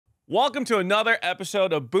Welcome to another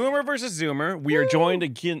episode of Boomer versus Zoomer. We are joined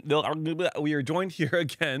again. We are joined here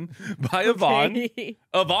again by Yvonne,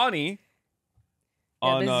 Yvonnie,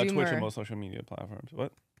 on Twitch and most social media platforms.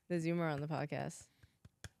 What? The Zoomer on the podcast.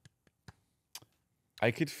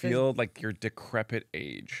 I could feel like your decrepit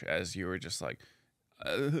age as you were just like,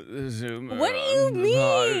 Zoomer. What do you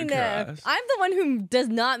mean? Podcast. I'm the one who does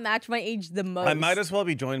not match my age the most. I might as well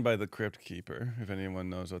be joined by the Crypt-Keeper, if anyone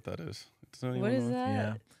knows what that is. What is that?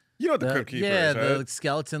 Yeah. You know what the Crypt-Keeper is, right? The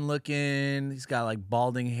skeleton looking. He's got like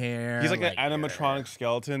balding hair. He's like an animatronic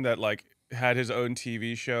skeleton that like had his own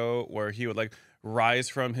TV show where he would like rise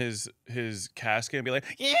from his casket and be like,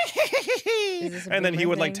 and then he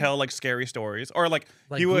would like tell like scary stories or like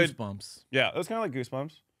he would Goosebumps. Yeah, it was kind of like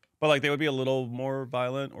Goosebumps, but like they would be a little more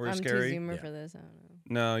violent or scary. I'm too Zoomer for this. I don't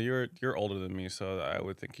know. No, you're older than me, so I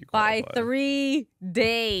would think you by qualify. 3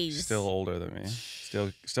 days. Still older than me.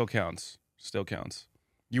 Still counts. Still counts.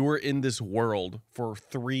 You were in this world for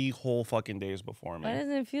 3 whole fucking days before me. Why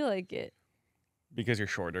doesn't it feel like it? Because you're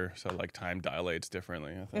shorter, so like time dilates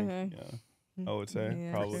differently. I think. Yeah, I would say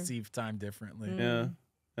probably. Perceive time differently. Yeah.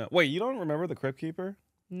 Wait, you don't remember the Crypt-Keeper?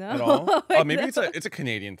 No. At all? Oh, maybe it's a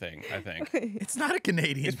Canadian thing. I think It's not a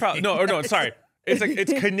Canadian. it's probably no. Sorry,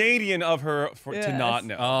 it's Canadian of her to not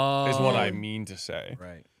know. Is what I mean to say.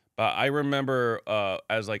 Right. But I remember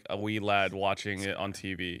as like a wee lad watching it on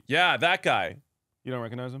TV. Yeah, that guy. You don't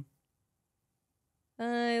recognize him?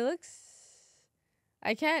 He looks.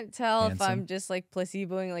 I can't tell Handsome. if I'm just like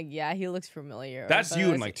placeboing. Like, yeah, he looks familiar. That's or if you I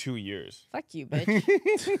in was like 2 years. Fuck you,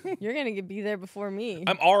 bitch. You're gonna be there before me.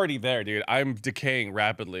 I'm already there, dude. I'm decaying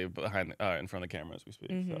rapidly behind in front of the camera as we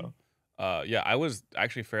speak. So, yeah, I was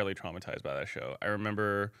actually fairly traumatized by that show. I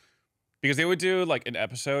remember because they would do like an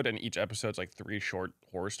episode, and each episode's like 3 short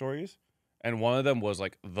horror stories, and one of them was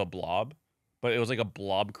like the Blob, but it was like a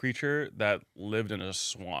blob creature that lived in a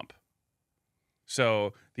swamp.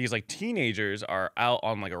 So these like teenagers are out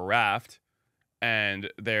on like a raft,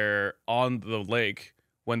 and they're on the lake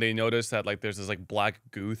when they notice that like there's this like black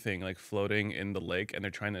goo thing like floating in the lake, and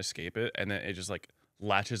they're trying to escape it, and then it just like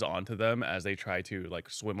latches onto them as they try to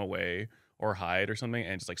like swim away or hide or something,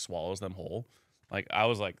 and it just like swallows them whole. Like I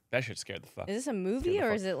was like, that shit scared the fuck. Is this a movie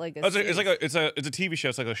or is it like a? It's a TV show.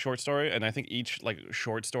 It's like a short story, and I think each like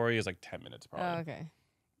short story is like 10 minutes probably. Oh, okay.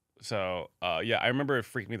 So yeah, I remember it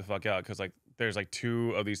freaked me the fuck out because like there's like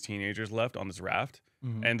 2 of these teenagers left on this raft,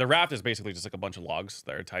 and the raft is basically just like a bunch of logs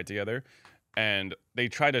that are tied together, and they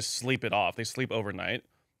try to sleep it off. They sleep overnight,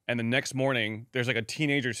 and the next morning there's like a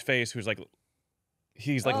teenager's face who's like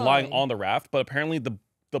he's like lying on the raft, but apparently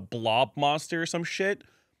the blob monster or some shit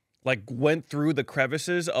like went through the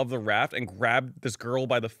crevices of the raft and grabbed this girl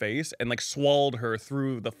by the face and like swallowed her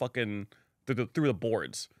through the fucking through the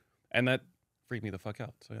boards, and that freaked me the fuck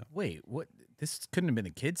out. So yeah. Wait, what? This couldn't have been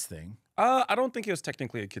a kid's thing. I don't think it was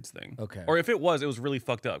technically a kid's thing. Okay. Or if it was really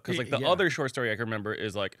fucked up. Because like the other short story I can remember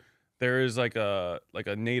is like there is like a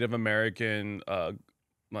Native American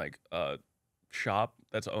shop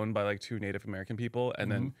that's owned by like 2 Native American people,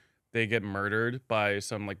 and then they get murdered by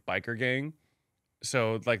some like biker gang.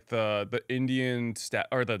 So like the Indian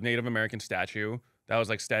or the Native American statue that was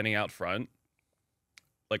like standing out front,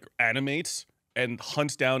 like animates and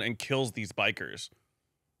hunts down and kills these bikers.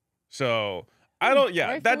 So I don't.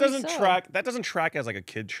 Yeah, that doesn't track. That doesn't track as like a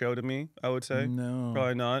kid show to me. I would say No.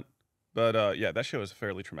 probably not. But yeah, that show is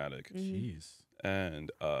fairly traumatic Jeez.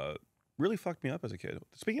 and really fucked me up as a kid.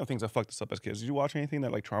 Speaking of things that fucked us up as kids, did you watch anything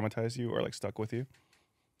that like traumatized you or like stuck with you?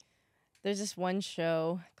 There's this one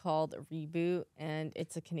show called Reboot, and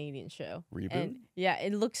it's a Canadian show. Reboot? And yeah,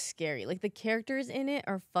 it looks scary. Like the characters in it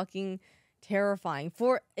are fucking terrifying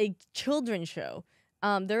for a children's show.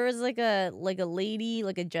 There was like a lady,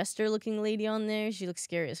 like a jester-looking lady on there. She looks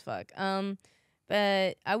scary as fuck.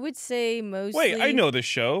 But I would say mostly. Wait, I know this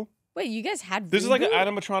show. Wait, you guys had This Reboot? is like an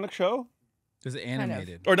animatronic show, Is it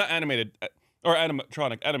animated? or not animated, or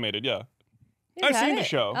animatronic animated? Yeah. You I've had seen the it?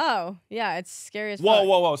 show. Oh, yeah, it's scary as Whoa, fuck.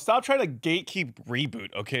 whoa! Stop trying to gatekeep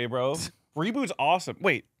Reboot, okay, bro? Reboot's awesome.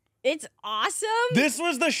 Wait, It's awesome. this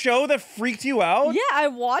was the show that freaked you out? Yeah, I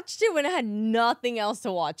watched it when I had nothing else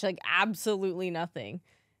to watch, like absolutely nothing.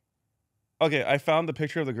 Okay, I found the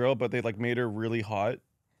picture of the girl, but they like made her really hot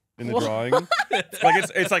in the What? drawing. Like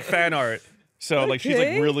it's like fan art. So like she's like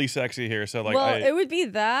Okay. really sexy here. So like Well, it would be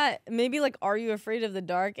that maybe like Are You Afraid of the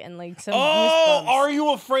Dark and like some. Oh, Goosebumps. Are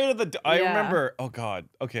You Afraid of the I Yeah. remember. Oh god.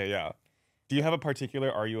 Okay, yeah. Do you have a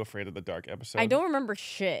particular Are You Afraid of the Dark episode? I don't remember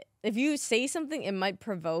shit. If you say something, it might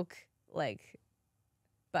provoke like,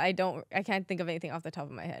 but I can't think of anything off the top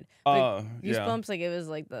of my head. But yeah. Goosebumps, like it was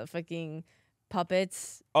like the fucking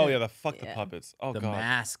puppets. Oh and- yeah, the yeah. puppets. Oh The god.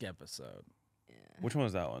 Mask episode. Yeah. Which one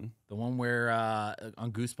was that one? The one where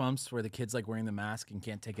on Goosebumps, where the kid's like wearing the mask and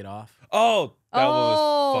can't take it off. Oh, that one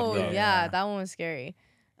was fucked up. Yeah, that one was scary.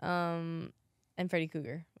 And Freddy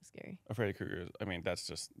Krueger was scary. Freddy Krueger. I mean, that's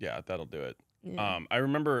just that'll do it. Yeah. I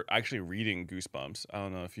remember actually reading Goosebumps. I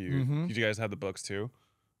don't know if you did. You guys have the books too?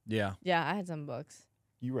 Yeah. Yeah, I had some books.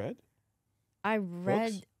 You read? I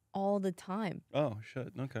read Books? all the time. Oh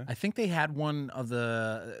shit. Okay. I think they had one of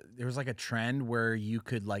the. There was like a trend where you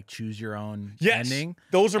could like choose your own Yes, ending.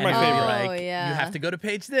 those are my and Oh, favorite. Like, yeah. You have to go to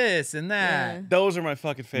page this and that. Yeah. Those are my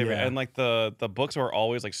fucking favorite. Yeah. And like the books are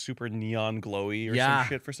always like super neon glowy or Yeah. some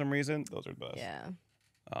shit for some reason. Those are the best. Yeah.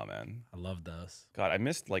 Oh man. I love those. God, I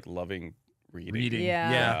missed like loving reading. Reading.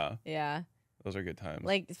 Yeah. Yeah. Yeah. Those are good times.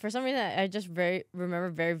 Like for some reason, I just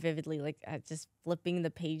remember very vividly, like just flipping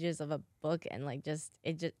the pages of a book and like just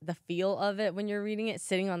the feel of it when you're reading it,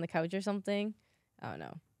 sitting on the couch or something. I don't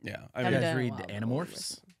know. yeah. You Haven't guys done it in a read while, but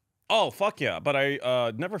Animorphs? Oh fuck yeah. But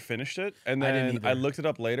I never finished it. And I didn't then I either. looked it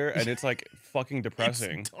up later and it's like fucking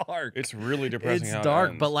depressing. It's dark. It's really depressing. It's how it dark,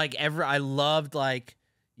 ends. but like I loved like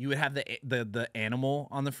you would have the animal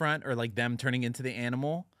on the front or like them turning into the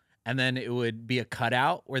animal, and then it would be a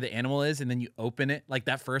cutout where the animal is, and then you open it. Like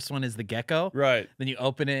that first one is the gecko. Right. Then you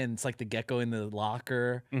open it and it's like the gecko in the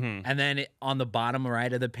locker. Mm-hmm. And then on the bottom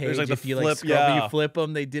right of the page, There's, like, if the you flip, like scroll, yeah. you flip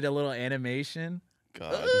them, they did a little animation.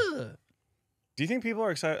 God. Ugh. Do you think people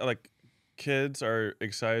are excited? Like, kids are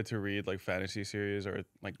excited to read like fantasy series or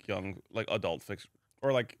like young, like adult fiction,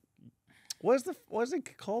 or like what is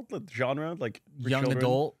it called? The genre, like for Young children?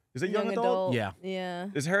 adult. Is it young adult? Yeah. Yeah.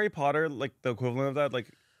 Is Harry Potter like the equivalent of that? Like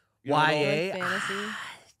young adult? YA. Like fantasy?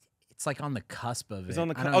 It's like on the cusp of it. It's on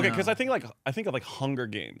the I don't okay, know. because I think of like Hunger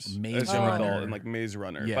Games, Maze as young Runner. adult, and like Maze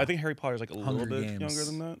Runner. Yeah. But I think Harry Potter's like a Hunger little bit Games. younger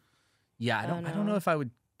than that. Yeah, I don't know know. if I would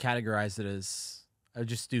categorize it as. I would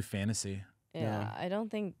just do fantasy. Yeah. I don't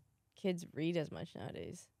think kids read as much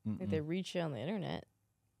nowadays. I think they read shit on the internet.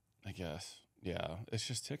 I guess. Yeah, it's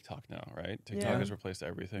just TikTok now, right? TikTok Yeah. has replaced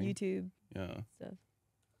everything. YouTube Yeah. stuff.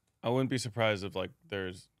 I wouldn't be surprised if like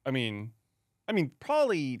there's I mean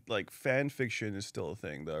probably like fan fiction is still a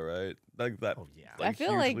thing though, right? Like that Oh yeah. like I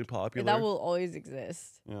feel hugely like popular. that will always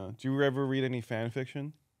exist. Yeah. Do you ever read any fan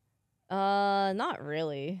fiction? Not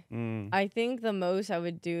really. Mm. I think the most I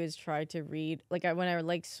would do is try to read when I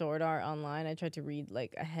like Sword Art online. I try to read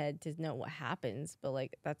like ahead to know what happens, but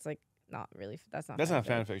like that's like not really. That's not That's not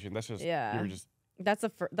fan fanfic. fiction. That's just Yeah. you're just That's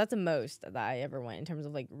the most that I ever went in terms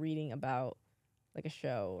of like reading about like a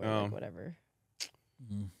show or Oh. like whatever.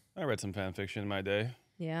 Mm. I read some fan fiction in my day,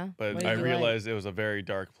 Yeah. but What I did you like? realized it was a very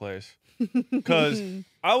dark place. 'Cause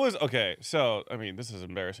I was okay. So I mean, this is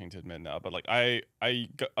embarrassing to admit now, but like I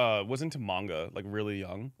was into manga like really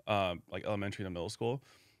young, like elementary to middle school,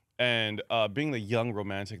 and being the young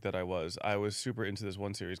romantic that I was super into this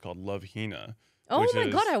one series called Love Hina. Oh which my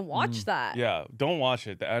god, is- I watched that. Yeah, don't watch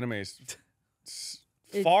it. The anime is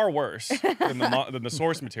It- far worse than the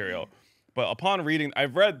source material. But upon reading,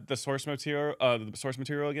 I've read the source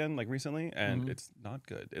material again like recently, and it's not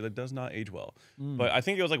good. It does not age well. But I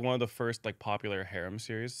think it was like one of the first like popular harem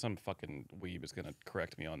series. Some fucking weeb is gonna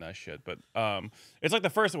correct me on that shit, but it's like the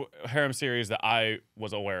first harem series that I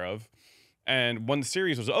was aware of. And when the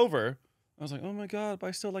series was over, I was like, oh my god, but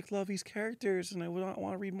I still like love these characters, and I would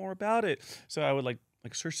want to read more about it. So I would like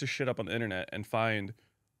search this shit up on the internet and find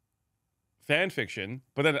fan fiction,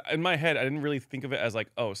 but then in my head I didn't really think of it as like,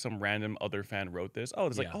 oh, some random other fan wrote this. Oh,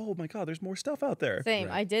 it's like, Yeah. oh my god, there's more stuff out there. Same.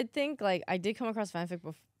 Right. I did think like I did come across fan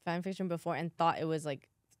fiction before and thought it was like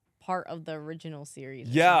part of the original series.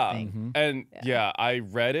 Or Yeah. something. Mhm. And Yeah. yeah, I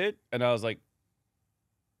read it and I was like,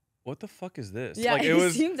 what the fuck is this? Yeah, like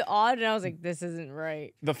it seemed odd, and I was like, this isn't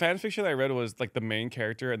right. the fan fiction I read was like the main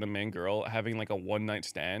character and the main girl having like a one night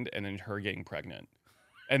stand and then her getting pregnant,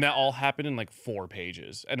 and that all happened in like 4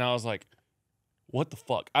 pages, and I was like, what the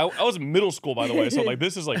fuck? I was in middle school, by the way, so like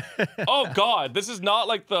this is like, oh god, this is not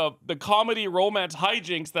like the comedy romance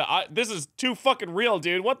hijinks this is too fucking real,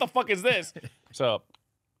 dude. What the fuck is this? So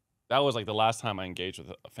that was like the last time I engaged with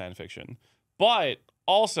a fan fiction. But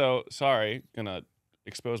also, sorry, gonna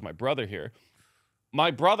expose my brother here. My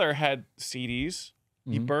brother had CDs.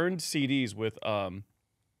 He Mhm. burned CDs with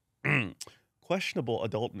questionable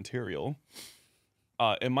adult material.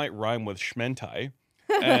 It might rhyme with schmentai.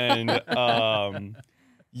 And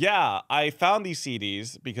yeah, I found these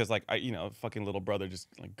CDs because like fucking little brother just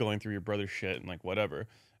like going through your brother's shit and like whatever.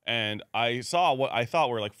 And I saw what I thought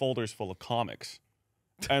were like folders full of comics.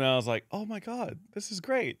 And I was like, "Oh my god, this is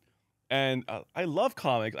great." And I love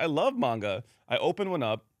comics. I love manga. I opened one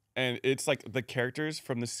up and it's like the characters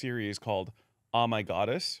from the series called Ah My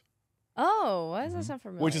Goddess, Oh, why does that sound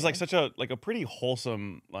familiar? which is like such a pretty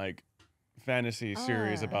wholesome like fantasy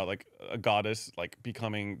series about like a goddess like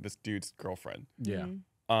becoming this dude's girlfriend. Yeah.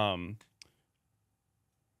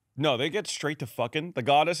 No, they get straight to fucking. The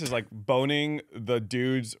goddess is like boning the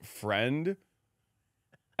dude's friend,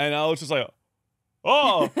 and I was just like,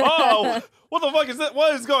 oh, what the fuck is that?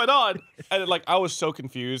 What is going on? And like, I was so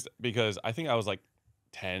confused because I think I was like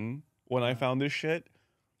 10 when I found this shit,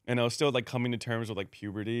 and I was still like coming to terms with like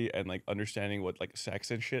puberty and like understanding what like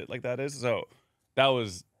sex and shit like that is. So that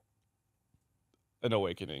was an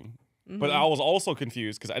awakening. But I was also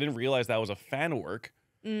confused because I didn't realize that was a fan work.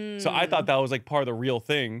 So I thought that was like part of the real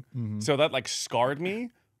thing. So that like scarred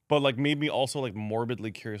me, but like made me also like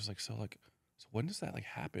morbidly curious. Like, so when does that like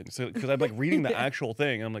happen? So because I'm like reading the actual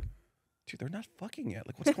thing, and I'm like, dude, they're not fucking yet.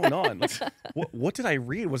 Like, what's going on? Like, what did I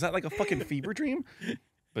read? Was that like a fucking fever dream?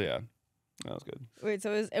 But yeah, that was good. Wait,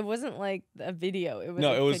 so it wasn't like a video. It was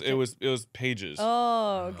No, like it was pages.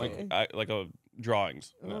 Oh, okay. Like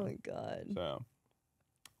drawings. Oh my god. So.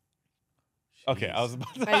 Okay, I was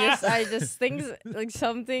about to I just things like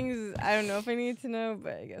some things I don't know if I need to know,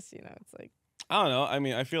 but I guess it's like I don't know. I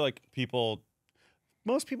mean, I feel like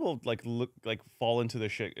most people like fall into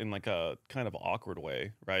this shit in like a kind of awkward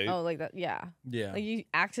way, right? oh like that yeah. Like you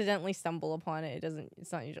accidentally stumble upon it.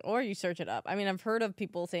 It's not usual, or you search it up. I mean, I've heard of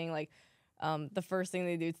people saying like the first thing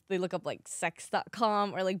they do is they look up like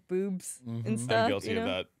sex.com or like boobs and stuff. I'm guilty of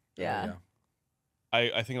that. Yeah.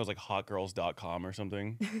 I think it was like hotgirls.com or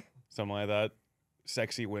something. Something like that.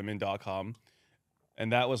 Sexywomen.com.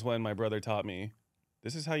 And that was when my brother taught me,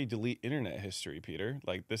 this is how you delete internet history, Peter.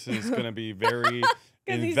 Like, this is going to be very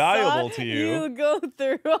invaluable to you. You go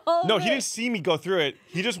through all No, he didn't see me go through it.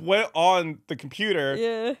 He just went on the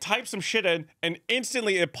computer, typed some shit in, and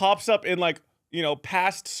instantly it pops up in like,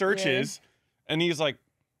 past searches. And he's like,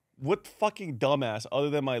 what fucking dumbass other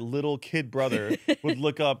than my little kid brother would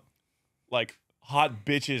look up like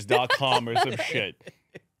hotbitches.com or some shit.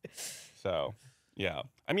 So, yeah.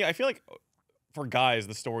 I mean, I feel like for guys,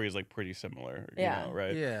 the story is like pretty similar, you know,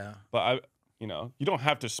 right? Yeah. But you don't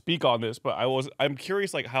have to speak on this, but I'm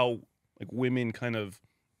curious like how like women kind of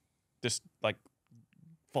just like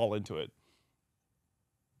fall into it.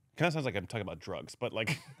 Kind of sounds like I'm talking about drugs, but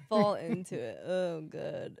like fall into it. Oh,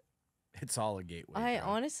 good. It's all a gateway. I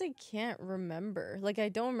honestly can't remember. Like, I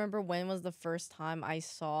don't remember when was the first time I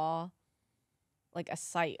saw like a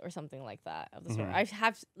site or something like that of the sort. I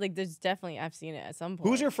have like I've seen it at some point.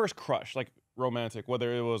 Who's your first crush, like romantic,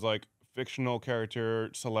 whether it was like fictional character,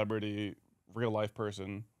 celebrity, real life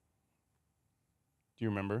person? Do you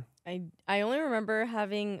remember? I only remember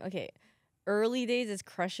having early days as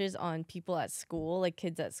crushes on people at school, like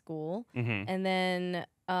kids at school. And then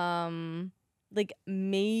like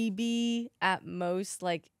maybe at most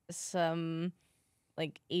like some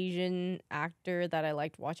like Asian actor that I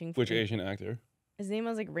liked watching. Which Asian actor? His name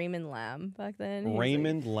was like Raymond Lamb back then.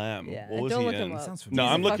 Raymond Lamb. Yeah, what was don't he look in? him up. No,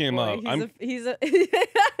 I'm looking him up. He was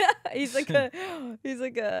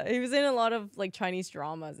in a lot of like Chinese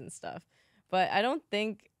dramas and stuff. But I don't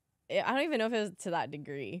even know if it was to that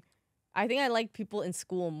degree. I think I liked people in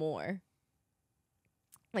school more.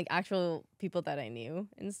 Like actual people that I knew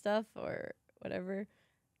and stuff or whatever.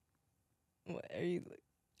 What are you like?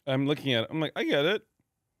 I'm looking at it. I'm like, I get it.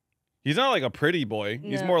 He's not like a pretty boy.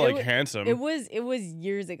 He's more like handsome. It was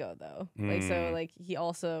years ago though. Like so like he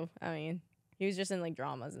also, I mean, he was just in like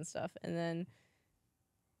dramas and stuff. And then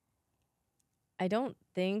I don't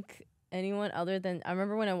think anyone other than I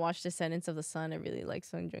remember when I watched Descendants of the Sun, I really liked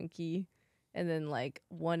Sung Joong Ki, and then like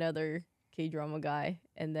one other K-drama guy,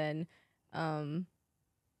 and then I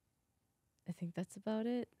think that's about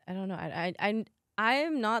it. I don't know. I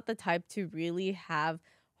am not the type to really have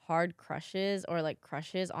hard crushes or like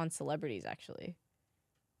crushes on celebrities actually.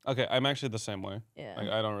 Okay, I'm actually the same way. Yeah. Like,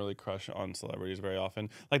 I don't really crush on celebrities very often.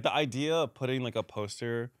 Like the idea of putting like a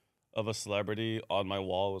poster of a celebrity on my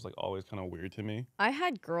wall was like always kind of weird to me. I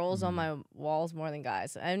had girls on my walls more than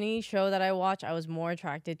guys. Any show that I watch, I was more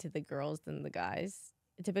attracted to the girls than the guys.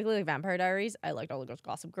 Typically like Vampire Diaries, I liked all the girls.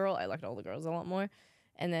 Gossip Girl, I liked all the girls a lot more.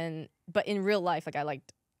 And then but in real life, like I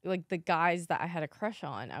liked like the guys that I had a crush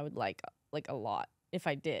on, I would like a lot if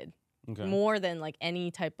I did. Okay. More than like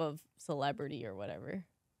any type of celebrity or whatever.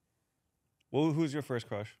 Well, who's your first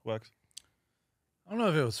crush, Wex? I don't know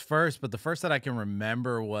if it was first, but the first that I can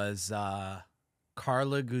remember was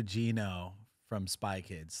Carla Gugino from Spy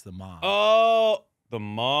Kids, the mom. Oh, the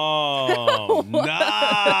mom.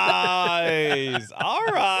 Nice. All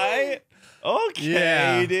right.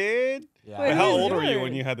 Okay, dude. Yeah. Wait, how old were you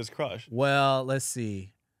when you had this crush? Well, let's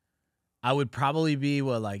see. I would probably be,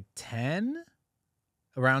 like 10?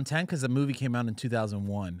 Around 10, because the movie came out in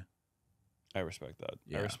 2001. I respect that.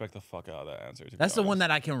 Yeah. I respect the fuck out of that answer. That's the one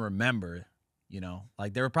that I can remember. You know,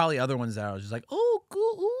 like there were probably other ones that I was just like, oh,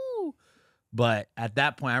 cool, ooh. But at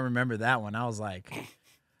that point, I remember that one. I was like,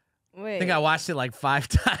 Wait. I think I watched it like 5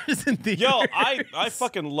 times in theaters. Yo, I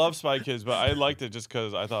fucking love Spy Kids, but I liked it just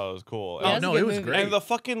because I thought it was cool. Yeah, Oh it's a no, good it was movie. great. And the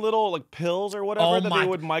fucking little like pills or whatever that they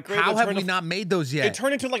would microwave. How it have turned we to- not made those yet? It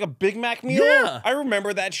turned into like a Big Mac meal. Yeah. I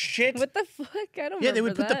remember that shit. What the fuck? I don't. Yeah, they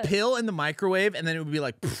would put remember the that. pill in the microwave, and then it would be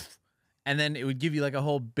like, poof, and then it would give you like a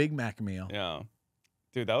whole Big Mac meal. Yeah.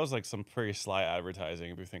 Dude, that was like some pretty sly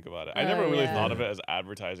advertising if you think about it. I Oh, never really yeah. thought of it as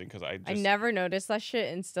advertising because I never noticed that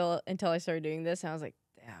shit until I started doing this, and I was like,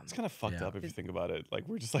 damn. It's kind of fucked Yeah. up if you think about it. Like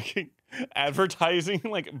we're just like advertising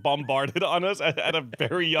like bombarded on us at a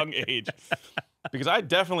very young age. Because I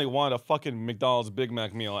definitely want a fucking McDonald's Big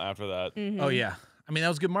Mac meal after that. Mhm. Oh yeah, I mean that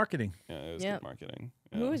was good marketing. Yeah, it was Yep. good marketing.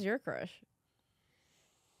 Who Yeah. was your crush?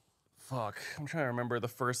 Fuck. I'm trying to remember the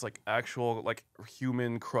first like actual like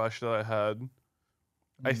human crush that I had.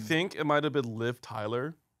 I think it might have been Liv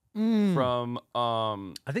Tyler from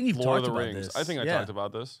I think you've Lord talked of the about Rings. this. I think I Yeah. talked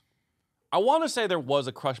about this. I want to say there was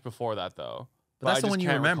a crush before that though. But that's I the just one you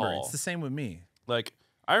can't remember. recall. It's the same with me. Like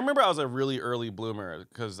I remember I was a really early bloomer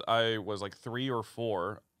because I was like 3 or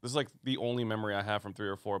 4. This is like the only memory I have from 3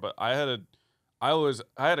 or 4. But I had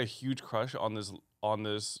a huge crush on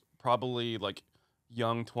this probably like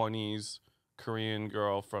young 20s Korean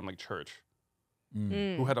girl from like church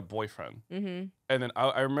who had a boyfriend. Mm-hmm. And then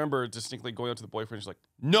I remember distinctly going up to the boyfriend. She's like,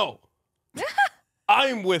 "No,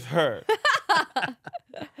 I'm with her.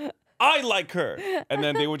 I like her." And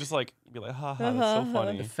then they would just like be like, "Ha ha, that's so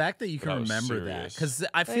funny." The fact that you But can I was remember that, serious. because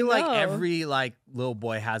I feel like know. every like little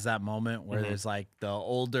boy has that moment where Mhm. there's like the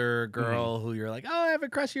older girl who you're like, oh, I have a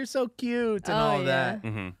crush, you're so cute, and Oh, all of yeah. that.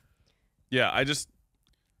 Mm-hmm. Yeah,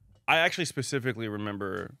 I actually specifically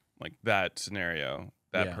remember like that scenario,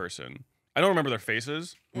 that Yeah. person. I don't remember their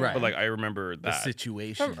faces, Right. but like I remember The that.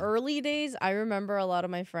 situation. From early days, I remember a lot of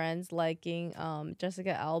my friends liking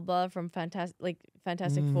Jessica Alba from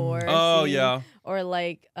Fantastic Four. Oh scene, yeah, or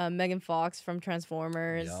like Megan Fox from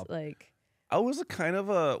Transformers. Yup. Like I was a kind of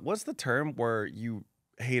a what's the term where you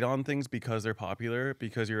hate on things because they're popular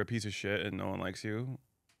because you're a piece of shit and no one likes you.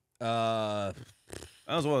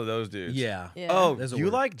 I was one of those dudes. Yeah. yeah. Oh, There's a you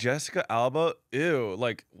word. like Jessica Alba? Ew.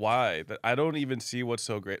 Like, why? I don't even see what's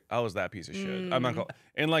so great. I was that piece of shit. I'm not gonna.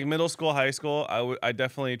 In like middle school, high school, I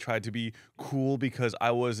definitely tried to be cool because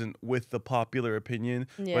I wasn't with the popular opinion.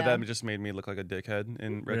 Yeah. But that just made me look like a dickhead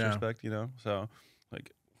in retrospect, you know? So,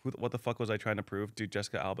 like, what the fuck was I trying to prove? Dude,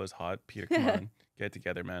 Jessica Alba is hot. Peter, come on. Get it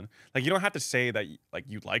together, man. Like, you don't have to say that, like,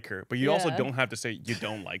 you like her, but you also Yeah. don't have to say you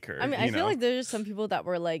don't like her. I mean, you I feel know? like there's some people that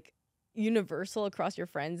were like universal across your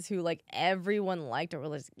friends who like everyone liked or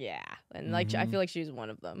was yeah, and like I Mhm. feel like she's one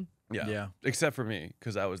of them. Yeah. Yeah. Except for me,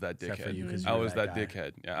 because I was that dickhead. Except for you, 'cause I you were was that guy.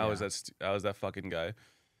 dickhead. Yeah, I was Yeah. I was that fucking guy.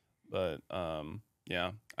 But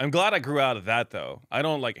yeah, I'm glad I grew out of that though. I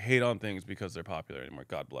don't like hate on things because they're popular anymore.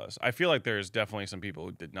 God bless. I feel like there's definitely some people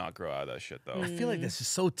who did not grow out of that shit though. I feel like this is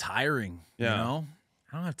so tiring. Yeah. You know?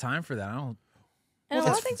 I don't have time for that. I don't. And a Well,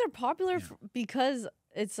 lot of that's- things are popular because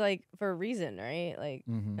it's like for a reason, right? Like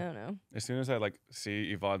Mhm. I don't know As soon as I like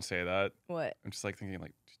see Yvonne say that, what. I'm just like thinking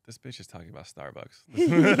like this bitch is talking about Starbucks.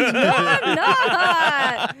 No, I'm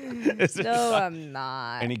not. Is it No, not? I'm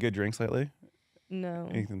not. Any good drinks lately? No,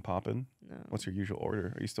 Anything popping? no. What's your usual order?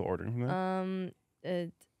 Are you still ordering from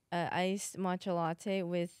that? Iced matcha latte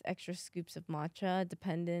with extra scoops of matcha,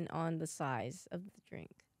 dependent on the size of the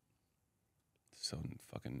drink. So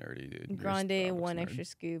fucking nerdy, dude. You're a Grande, Starbucks 1 nerd. extra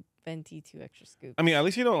scoop. Venti, 2 extra scoops. I mean, at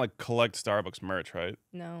least you don't like collect Starbucks merch, right?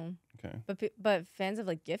 No, Okay. but fans of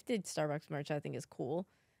like gifted Starbucks merch, I think is cool.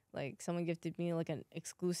 Like someone gifted me like an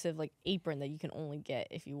exclusive like apron that you can only get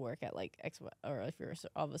if you work at like X or if you're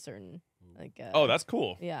of a certain like. Oh, that's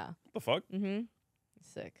cool. yeah. What the fuck? Mm-hmm.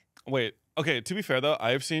 Sick. Wait, okay, to be fair though,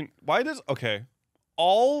 I've seen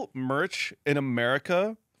all merch in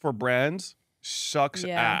America for brands sucks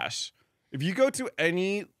Yeah. ass. If you go to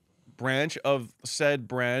any branch of said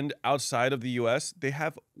brand outside of the US, they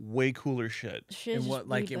have way cooler shit. Shit In is what just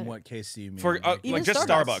like really in better. what case do you mean? For Even like just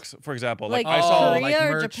Starbucks. Starbucks, for example. Like, I saw like Korea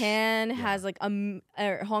or merch. Japan Yeah. has like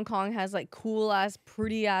or Hong Kong has like cool ass,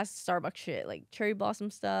 pretty ass Starbucks shit, like cherry blossom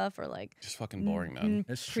stuff or like just fucking boring, man.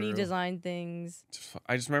 It's pretty true. design things.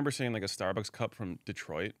 I just remember seeing like a Starbucks cup from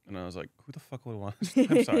Detroit, and I was like, "Who the fuck would want?"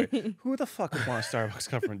 I'm sorry, who the fuck would want a Starbucks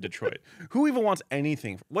cup from Detroit? Who even wants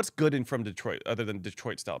anything? What's good in from Detroit other than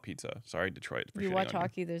Detroit style pizza? Sorry, Detroit. For If you shitting watch on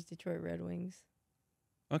hockey, there's Detroit Red Wings.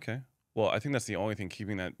 Okay. Well, I think that's the only thing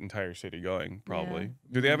keeping that entire city going. Probably. Yeah.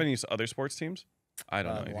 Do they have any other sports teams? I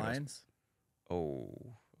don't know. The anything else. Lions.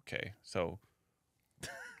 Oh, okay. So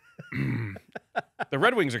The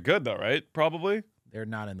Red Wings are good though, right? Probably. They're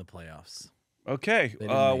not in the playoffs. Okay. They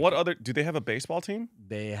didn't make What it. other? Do they have a baseball team?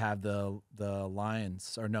 They have the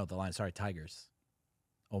Lions, or no, the Lions. Sorry, Tigers.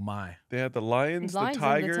 Oh my. They have the Lions, Lions the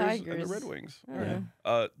and the Tigers, and the Tigers. Red Wings.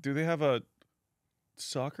 Yeah. Do they have a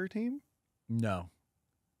soccer team? No.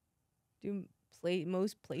 Do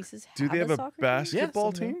most places have Do they have a a soccer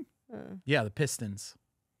basketball team? team? Yeah, the Pistons.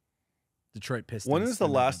 Detroit Pistons. When is the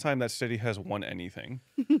They're last not- time that city has won anything?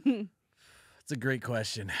 That's a great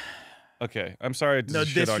question. Okay, I'm sorry to No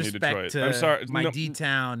shit on you, disrespect Detroit. to I'm sorry. my no,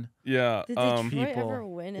 D-town. yeah. Did Detroit people. ever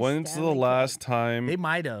win a When's the Stanley Cup? last time? They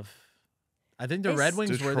might have. I think the Red It's-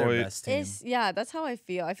 Wings were Detroit- their best team. Yeah, that's how I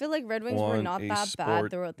feel. I feel like Red Wings were Won not a that bad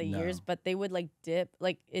sport- throughout the years, No. but they would like dip.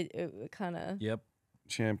 Like it kind of. Yep.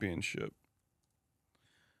 Championship.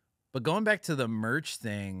 But going back to the merch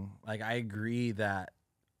thing, like I agree that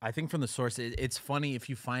I think from the source, it's funny if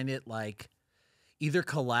you find it like either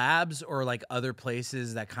collabs or like other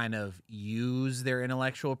places that kind of use their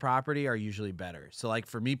intellectual property are usually better. So like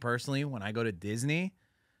for me personally, when I go to Disney,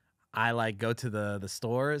 I like go to the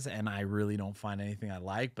stores and I really don't find anything I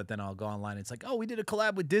like, but then I'll go online. It's like, oh, we did a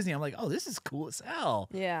collab with Disney. I'm like, oh, this is cool as hell.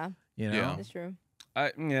 Yeah, You know, Yeah. that's true.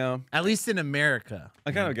 Yeah, at least in America.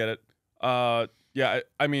 I kind of get it. Yeah.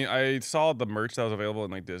 I mean, I saw the merch that was available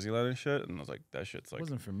in like Disneyland and shit, and I was like, that shit's It like.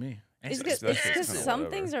 wasn't for me. It's That's- because that's just kinda some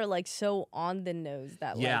whatever. things are like so on the nose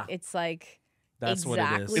that Yeah. like it's like That's what it is.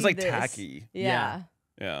 exactly It's like this. tacky. Yeah.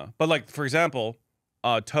 Yeah, but like for example,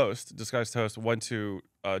 Toast, Disguised Toast, went to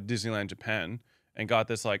Disneyland Japan and got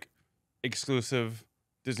this like exclusive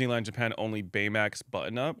Disneyland Japan only Baymax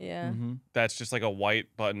button up. Yeah. Mhm. That's just like a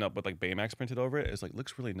white button up with like Baymax printed over it. It's like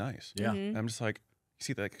looks really nice. Yeah. Mhm. And I'm just like, you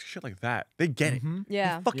see like shit like that. They get it. Mhm.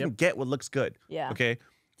 Yeah. They fucking Yep. get what looks good. Yeah. Okay,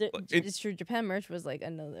 It's true. Japan merch was like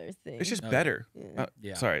another thing. it's just Oh, yeah. better. Yeah.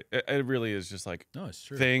 Yeah. Sorry, it really is just like No, it's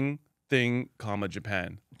true. thing, comma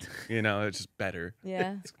Japan. You know, it's just better.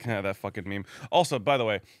 Yeah. It's kind of that fucking meme. Also, by the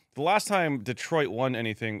way, the last time Detroit won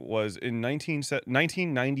anything was in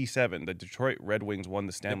 1997. The Detroit Red Wings won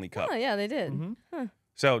the Stanley Cup. Oh yeah, they did. Mhm.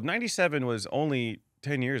 So 97 was only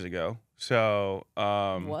 10 years ago. So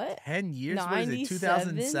What? 10 years? What is it?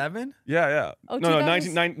 97? 2007? yeah. Oh, no,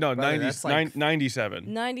 2000 Brother, that's like-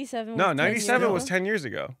 97. 97. No, was 10 years 97 ago? was 10 years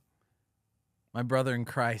ago. My brother in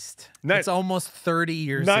Christ. Ni- It's almost 30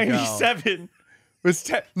 years ago. 97 was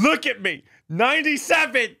 10. Look at me.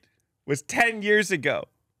 97 was 10 years ago.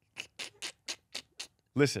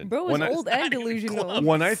 Listen, Bro is when I, old and delusional.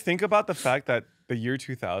 when I think about the fact that the year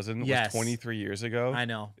 2000 Yes. was 23 years ago, I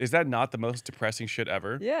know. is that not the most depressing shit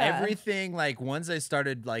ever? Yeah. Everything, like, once I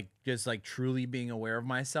started, like, just, like, truly being aware of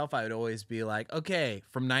myself, I would always be like, okay,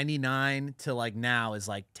 from 99 to, like, now is,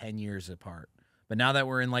 like, 10 years apart. But now that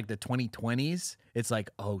we're in, like, the 2020s, it's like,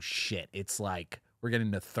 oh, shit. It's like, we're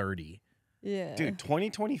getting to 30. Yeah. Dude,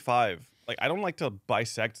 2025. Like, I don't like to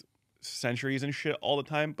bisect centuries and shit all the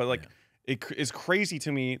time, but like, it is crazy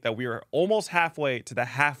to me that we are almost halfway to the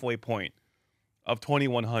halfway point of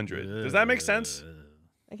 2100. Does that make sense?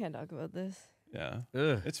 I can't talk about this. Yeah,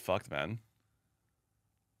 Ugh. it's fucked, man.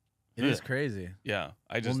 It is crazy. Yeah,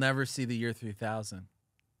 I We'll just never see the year 3000.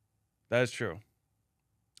 that is true.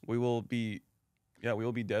 We will be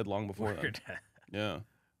dead long before then. Yeah.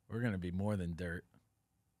 We're going to be more than dirt.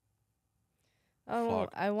 Oh,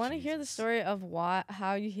 Fuck, I want to hear the Jesus. story of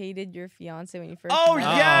how you hated your fiance when you first. Oh, met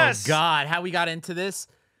yeah. him. Yes! Oh God, how we got into this?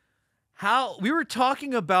 How we were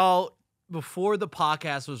talking about before the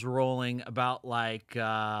podcast was rolling about like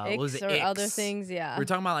what was it? Icks or other Icks. things. Yeah. We were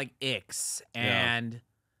talking about like icks, Yeah. and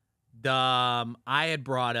I had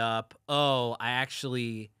brought up, I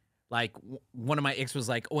actually like one of my icks was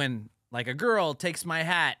like when like a girl takes my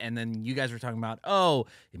hat, and then you guys were talking about,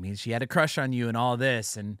 it means she had a crush on you and all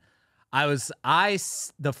this, and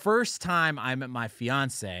the first time I met my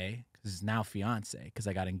fiance, because it's now fiance, because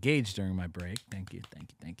I got engaged during my break. Thank you.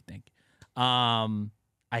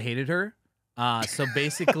 I hated her. So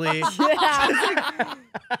basically, Yeah.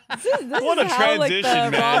 This What is a how, like, transition,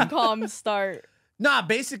 the man. rom-coms start.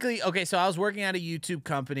 basically, okay, so I was working at a YouTube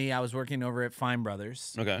company. I was working over at Fine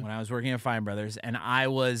Brothers. Okay. When I was working at Fine Brothers, and I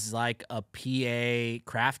was like a PA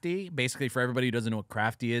crafty. Basically, for everybody who doesn't know what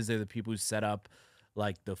crafty is, they're the people who set up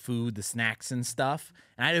like the food, the snacks and stuff.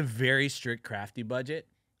 And I had a very strict crafty budget.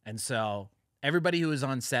 And so everybody who was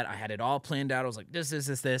on set, I had it all planned out. I was like,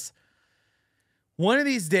 this. One of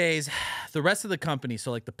these days, the rest of the company,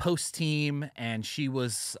 so like the post team, and she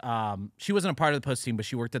wasn't a part of the post team, but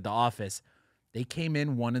she worked at the office. They came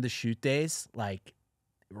in one of the shoot days, like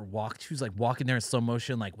she was like walking there in slow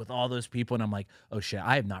motion, like with all those people. And I'm like, oh shit,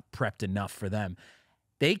 I have not prepped enough for them.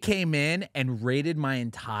 They came in and raided my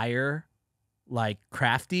entire like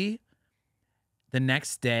crafty. The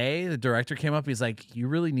next day, the director came up. He's like, "You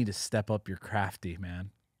really need to step up your crafty, man.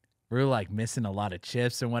 We're like missing a lot of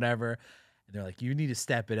chips and whatever." And they're like, "You need to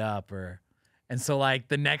step it up." And so like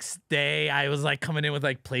the next day, I was like coming in with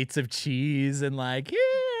like plates of cheese and like, "Yeah,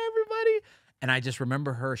 everybody." And I just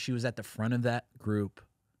remember her. She was at the front of that group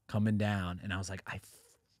coming down, and I was like,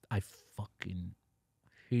 I fucking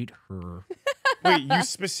hate her. Wait, you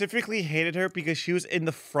specifically hated her because she was in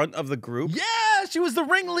the front of the group? Yeah, she was the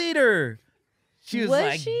ringleader. She was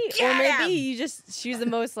like, she? Or maybe she was the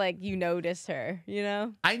most like you noticed her, you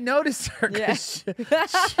know? I noticed her because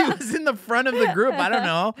she was in the front of the group. I don't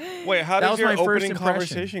know. Wait, how did your my first opening impression.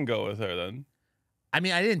 conversation go with her then? I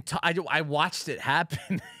mean, I didn't. I watched it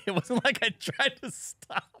happen. It wasn't like I tried to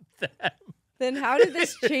stop them. Then how did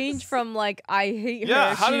this change from like I hate her?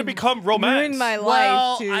 Yeah, how did she it become romance? ruined my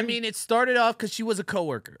Well, life. To... I mean, it started off because she was a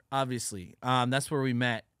coworker. Obviously, that's where we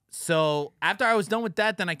met. So after I was done with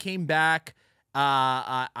that, then I came back.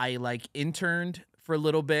 I like interned for a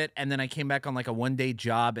little bit, and then I came back on like a 1-day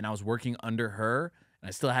job, and I was working under her, and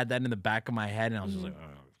I still had that in the back of my head, and I was just like,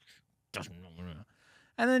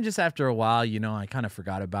 and then just after a while, you know, I kind of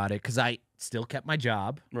forgot about it because I still kept my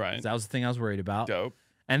job. Right. That was the thing I was worried about. Dope.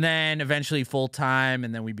 And then eventually full time,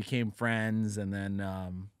 and then we became friends, and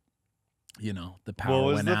then you know, the power What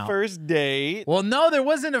was went the out. first date? Well, no, there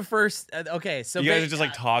wasn't a first. Okay, so You guys are just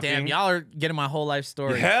like talking. Damn, y'all are getting my whole life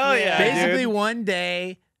story. Hell yeah, Basically, dude. one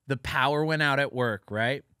day the power went out at work.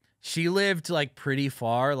 Right? She lived like pretty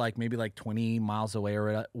far, like maybe like 20 miles away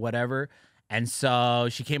or whatever. And so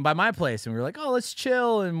she came by my place, and we were like, "Oh, let's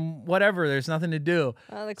chill and whatever. There's nothing to do."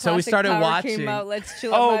 The So we classic started Power watching. Came out, let's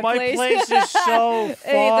chill Oh, at my place. place is so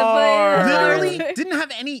Hey, the far. player. Literally didn't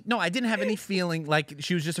have any. No, I didn't have any feeling. Like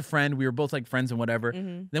she was just a friend. We were both like friends and whatever.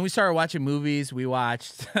 Mm-hmm. Then we started watching movies. We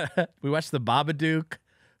watched The Babadook.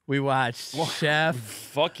 We watched Chef.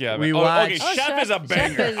 Fuck yeah, man. We Okay, watched- Oh, Chef is a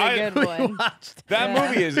banger. Chef is a good We one. watched. That Yeah.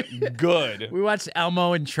 movie is good. We watched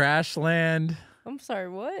Elmo in Trashland. I'm sorry,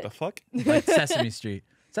 what? The fuck? Like Sesame Street.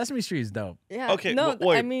 Sesame Street is dope. Yeah. Okay, No,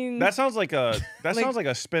 wait. I mean that sounds like a Like- sounds like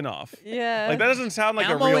a spin-off. yeah. Like that doesn't sound like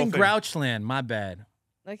Elmo a real in thing. Grouchland. My bad.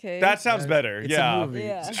 Okay. That sounds better. It's yeah. a movie.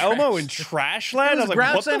 Yeah. It's Elmo in trash. Trashland? It I was was like,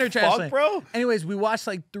 what Grouchland the or fuck, Trashland? bro? Anyways, we watched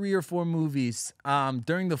like 3 or 4 movies.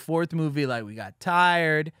 During the 4th movie, like we got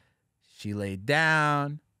tired. She laid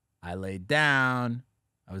down. I laid down.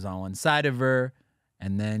 I was on one side of her,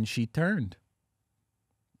 and then she turned.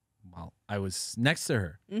 Well, I was next to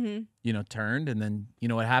her. Mm-hmm. You know, turned, and then you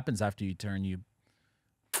know what happens after you turn. You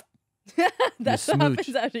That's what smooch.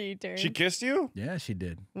 happens after you turn. She kissed you? yeah, she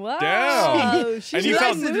did. Wow. Damn. She And She you made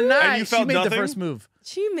felt- likes to the deny. and you She felt made the nothing? first move.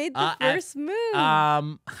 She made the at- first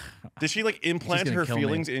move. Did she like implant gonna her kill me.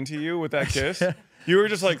 feelings into you with that kiss? You were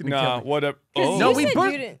just like, gonna kill nah, me. what up? 'Cause Oh. No, you we said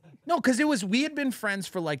both- you didn't. No, because we had been friends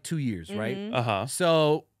for like 2 years, right? Mhm. Uh-huh.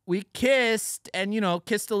 So we kissed and, you know,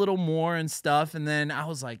 kissed a little more and stuff. And then I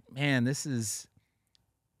was like, man, this is.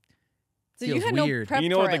 So you feels had weird. no prep You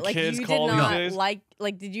know for what it. the Like kids you call did these not days? like.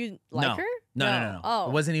 Did you like her? No. Oh,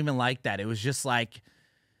 It wasn't even like that. It was just like,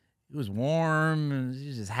 it was warm and it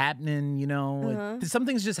was just happening, you know. Uh-huh. Some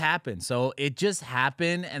things just happened. So it just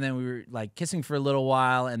happened. And then we were like kissing for a little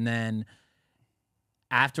while. And then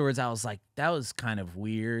afterwards, I was like, that was kind of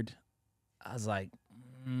weird. I was like,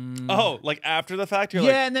 Oh, like after the fact, you're yeah,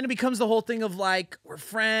 like, and then it becomes the whole thing of like we're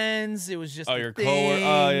friends. It was just Oh, a you're thing.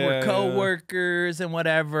 oh, yeah, We're yeah, coworkers and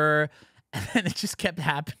whatever, and then it just kept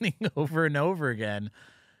happening over and over again.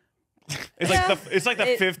 it's like the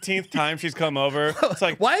 15th time she's come over. It's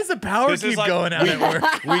like, Why is the power this is keep like- going out at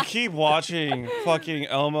work? we keep watching fucking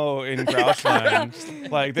Elmo in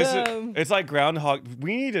Grouchland. Like this Dumb. it's like Groundhog.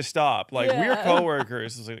 We need to stop. Like we're Yeah.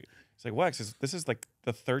 coworkers. It's like Wex. This is like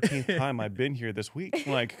the 13th time I've been here this week.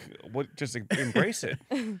 Like, what? Just embrace it.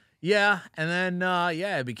 Yeah, and then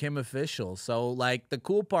yeah, it became official. So like the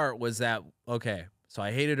cool part was that okay, so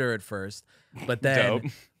I hated her at first, but then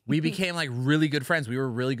Dope. we became like really good friends. We were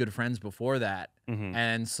really good friends before that. Mhm.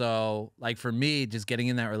 And so, like for me, just getting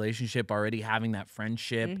in that relationship, already having that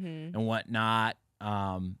friendship Mhm. and whatnot,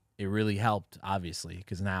 it really helped, obviously,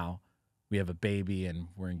 because now we have a baby and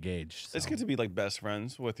we're engaged. So. It's good to be like best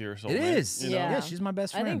friends with your soulmate. It is. You know? Yeah. Yeah, she's my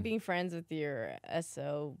best I friend. think being friends with your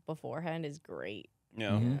SO beforehand is great.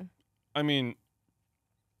 Yeah. Mhm. Yeah. I mean,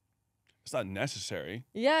 it's not necessary.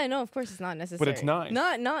 Yeah, I know. Of course, it's not necessary. it's nice.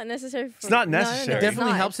 Not necessary. For, It's not no, no, no, necessary. it's It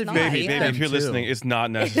definitely not, helps it's if you not. hate Baby, them if you're too. listening, it's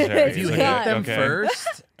not necessary. if you It's hate not. them okay? first,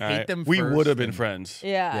 All hate right. them We first. would have been and- friends.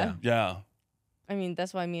 Yeah. Yeah. Yeah. I mean,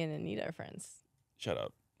 that's why me and Anita are friends. Shut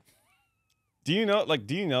up. Do you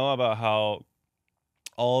know about how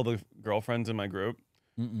all the girlfriends in my group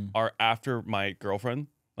Mm-mm. are after my girlfriend?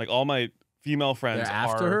 Like all my female friends They're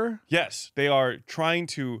after are her? yes, they are trying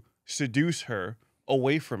to seduce her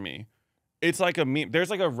away from me. It's like a meme. There's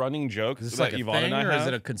like a running joke Is this that like a Yvonne thing, and I or have. is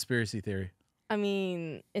it a conspiracy theory? I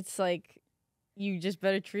mean, it's like you just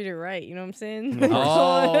better treat her right. You know what I'm saying?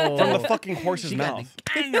 Oh. From the fucking horse's She got mouth. the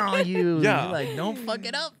gang on you. Yeah. You're like, don't fuck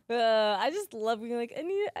it up. I just love being like,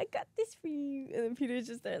 I got this for you. And then Peter's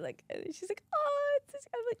just there, like, and she's like, oh, it's this.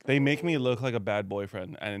 I'm like, They make me "Oh." look like a bad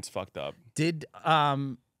boyfriend, and it's fucked up. Did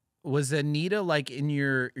was Anita like in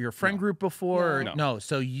your friend group before? No. Or, no.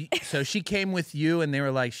 So she came with you, and they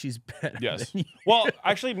were like, she's better. Yes. than you. Well,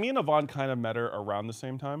 actually, me and Yvonne kind of met her around the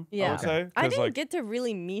same time. I Yeah. would say. I 'Cause, didn't like, get to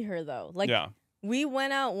really meet her though. Like, yeah. we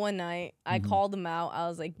went out one night. I Mhm. called them out. I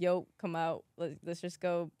was like, yo, come out. Let's just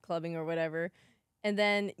go clubbing or whatever. And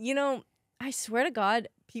then, I swear to God,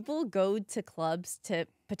 people go to clubs to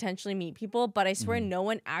potentially meet people, but I swear no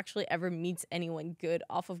one actually ever meets anyone good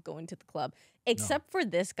off of going to the club, except for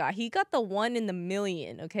this guy. He got the 1 in the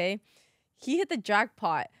million, okay? He hit the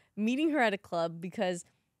jackpot meeting her at a club because,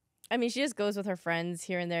 I mean, she just goes with her friends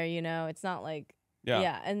here and there, It's not like,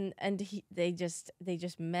 Yeah. they just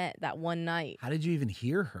met that one night. How did you even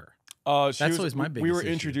hear her? She That's was, always my We biggest were issue.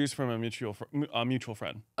 introduced from a mutual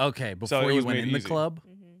friend. Okay, So before it you was went made in the easy. club.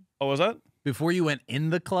 Oh, was that? Before you went in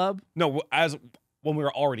the club. No, when we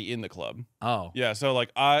were already in the club. Oh. Yeah. So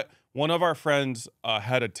like one of our friends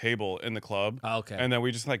had a table in the club. Okay. And then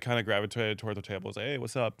we just like kind of gravitated toward the table. Was like, hey,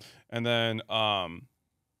 what's up? And then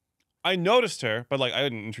I noticed her, but like I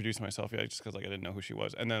didn't introduce myself yet, just because like I didn't know who she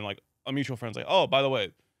was. And then like a mutual friend's like, oh, by the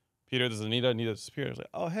way, Peter, this is Anita. Anita disappeared. I was like,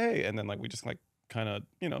 oh, hey. And then like we just like kind of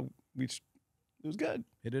it was good.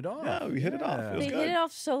 hit it off. Yeah, we hit it off. It was They good. hit it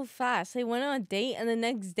off so fast. They went on a date, and the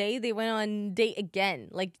next day they went on a date again.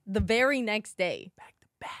 Like the very next day. Back to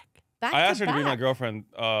back. Back I asked her to be back. my girlfriend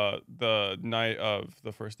the night of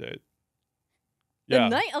the first date. The Yeah.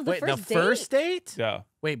 night of the Wait, first the first date? Yeah.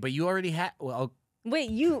 Wait, but you already had. Well, Wait,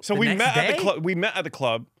 you. So The we next met at day? the club. We met at the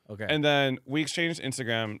club, okay. and then we exchanged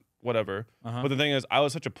Instagram, whatever. Uh-huh. But the thing is, I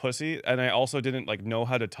was such a pussy, and I also didn't like know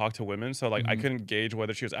how to talk to women. So like, I Mhm. couldn't gauge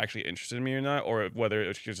whether she was actually interested in me or not, or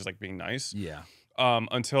whether she was just like being nice. Yeah.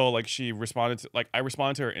 Until like she responded to I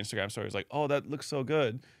responded to her Instagram stories like, "Oh, that looks so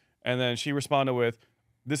good," and then she responded with,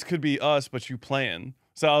 "This could be us, but you playing."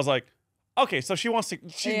 So I was like, "Okay, so she wants to.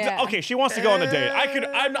 Yeah. Okay, she wants to go on a date.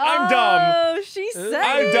 I'm dumb. Oh, she said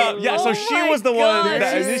I'm it. dumb. Yeah, so Oh she my was the one God,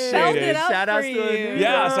 that she spelled initiated. it out Shout for outs to you. Anita.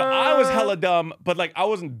 Yeah, so I was hella dumb, but like I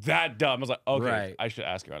wasn't that dumb. I was like, okay, Right. I should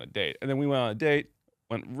ask her on a date. And then we went on a date,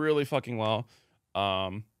 went really fucking well.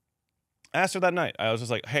 I asked her that night. I was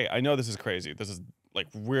just like, hey, I know this is crazy. This is like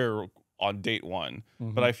we're on date 1,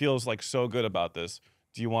 but I feel like so good about this.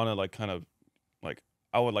 Do you want to like kind of like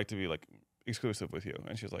I would like to be like exclusive with you?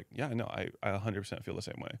 And she's like, yeah, no, I 100% feel the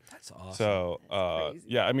same way. That's awesome. So crazy.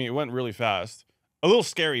 yeah, I mean it went really fast, a little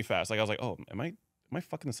scary fast. Like I was like, oh, am I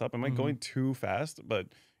fucking this up? Am I going too fast? But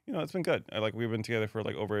it's been good. We've been together for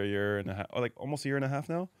like over a year and a half, or like almost a year and a half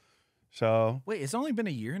now. So Wait, it's only been a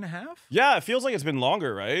year and a half? yeah, it feels like it's been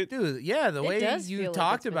longer, right? Dude, yeah, the It way does you feel like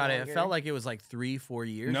talked it's been about it, it longer. felt like it was like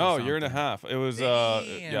 3-4 years. No, or year and a something. half. It was yeah,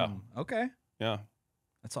 Damn. Okay. yeah.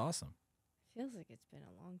 That's awesome. Feels like it's been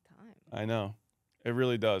a long time. I know, it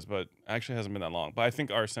really does, but actually hasn't been that long. But I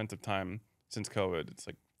think our sense of time since COVID, it's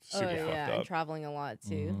like super oh yeah, fucked and up. traveling a lot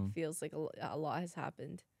too. Mhm. Feels like a lot has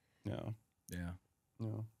happened. Yeah, Yeah. yeah.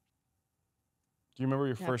 Do you remember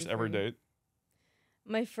your Happy first for ever you. date?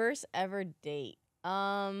 My first ever date.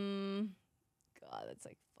 God, that's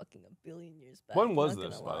like fucking a billion years back. When I'm was not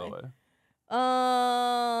this, gonna by the lie. way?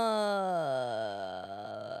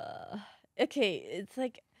 Okay, it's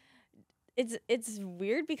like it's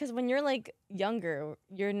weird because when you're like younger,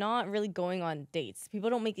 you're not really going on dates. People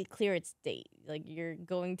don't make it clear it's date. Like you're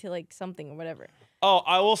going to like something or whatever. Oh,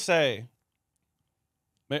 I will say,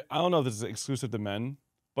 I don't know if this is exclusive to men,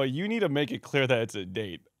 but you need to make it clear that it's a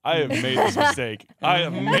date. I have made this mistake. I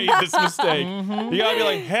have made this mistake. You gotta be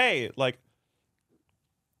like, hey, like,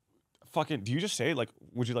 fucking, do you just say, like,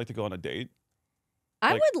 would you like to go on a date?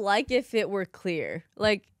 I Like- would like if it were clear,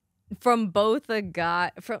 like from both the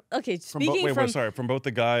guy from. Okay, speaking From both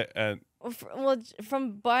the guy and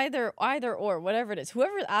from either or whatever it is,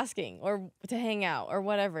 whoever's asking or to hang out or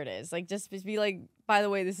whatever it is, like just be like, by the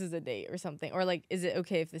way, this is a date or something, or like, is it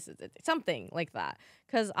okay if this is a date? Something like that,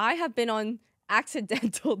 because I have been on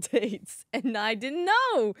accidental dates and I didn't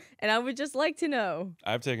know, and I would just like to know.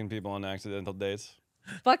 I've taken people on accidental dates.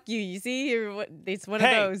 Fuck you, you see, it's one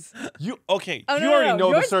Hey, of those. You okay? Oh, you no, already no. know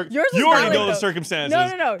Yours- the yours is you already valid, know the though. circumstances.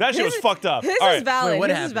 No. That shit His was is- fucked up. His All is right. valid. Wait, what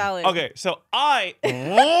his is happened? valid. Okay, so oh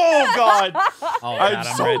god, Oh, I'm God,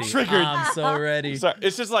 I'm so ready. triggered. I'm so ready. Sorry,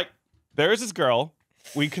 it's just like there's this girl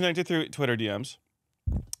we connected through Twitter DMs,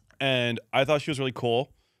 and I thought she was really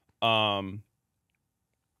cool. I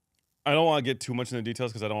don't want to get too much into the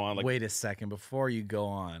details because I don't want to like. Wait a second before you go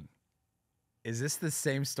on. Is this the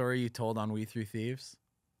same story you told on We Through Thieves?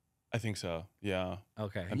 I think so. Yeah.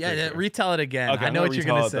 Okay. I'm Yeah, pretty sure. retell it again. Okay, I know what you're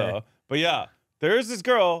gonna say. Though. But yeah, there is this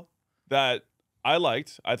girl that I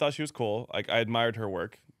liked. I thought she was cool. Like I admired her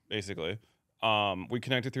work, basically. We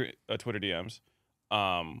connected through Twitter DMs.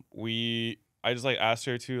 I just like asked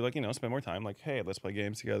her to like spend more time. Like, hey, let's play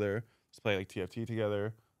games together. Let's play like TFT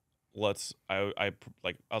together. I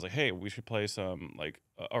was like, hey, we should play some like,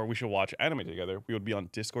 or we should watch anime together. We would be on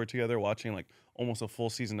Discord together watching like almost a full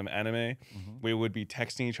season of anime. Mm-hmm. We would be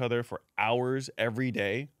texting each other for hours every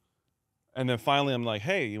day. And then finally I'm like,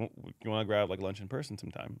 hey, you want to grab like lunch in person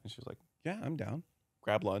sometime? And she was like, yeah, I'm down.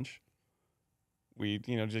 Grab lunch. We,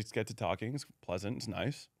 just get to talking. It's pleasant. It's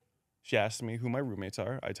nice. She asked me who my roommates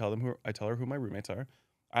are. I tell her who my roommates are.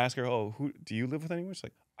 I ask her, oh, who do you live with anyone? She's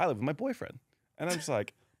like, I live with my boyfriend. And I'm just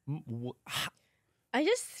like, I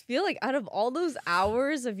just feel like out of all those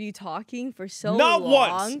hours of you talking for so not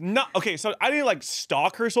long, once. Okay, so I didn't like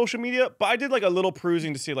stalk her social media, but I did like a little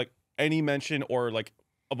perusing to see like any mention or like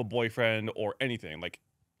of a boyfriend or anything, like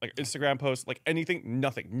Instagram posts, like anything,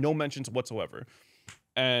 nothing, no mentions whatsoever.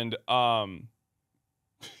 And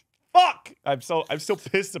fuck, I'm still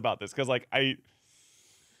pissed about this because like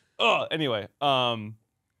anyway,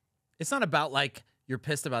 It's not about like you're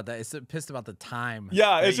pissed about that. It's pissed about the time.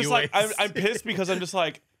 yeah, that it's just you like I'm wasted. pissed because I'm just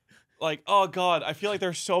like oh god, I feel like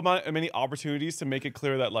there's so many opportunities to make it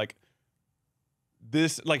clear that like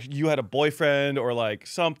this, like you had a boyfriend or like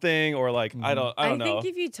something or like I don't know. think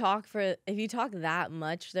if you talk that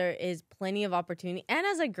much, there is plenty of opportunity. And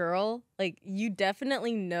as a girl, like you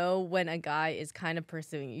definitely know when a guy is kind of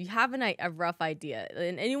pursuing you. You have a rough idea.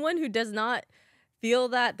 And anyone who does not feel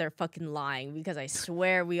that, they're fucking lying because I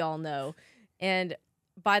swear we all know. And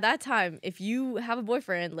by that time, if you have a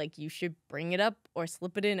boyfriend, like you should bring it up or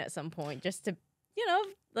slip it in at some point just to,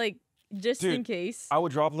 like just Dude, in case. I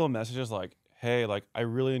would drop little messages like, hey, like I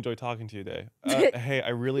really enjoy talking to you today. Hey, I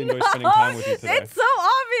really enjoy spending time with you today. It's so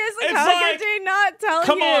obvious. Like, It's how like, could they not tell you?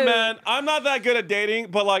 Come on, man. I'm not that good at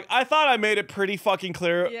dating, but like I thought I made it pretty fucking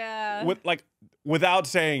clear Yeah. without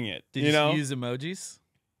saying it. Did you know? use emojis?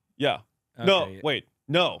 Yeah. Okay. No, wait.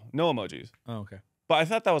 No emojis. Oh, okay. But I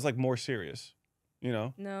thought that was like more serious.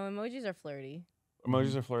 No, emojis are flirty.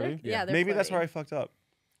 Emojis are flirty? Yeah, they're Maybe that's flirty. where I fucked up.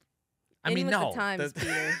 I mean, With no. the times,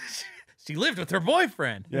 Peter. She lived with her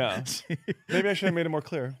boyfriend. Yeah. Maybe I should have made it more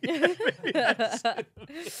clear.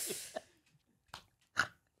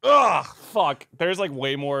 Ugh, fuck. There's like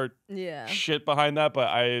way more Yeah. shit behind that, but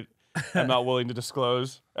I am not willing to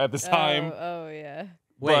disclose at this time. Oh yeah.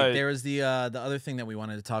 Wait, But- there was the other thing that we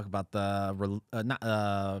wanted to talk about,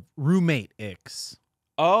 the roommate icks.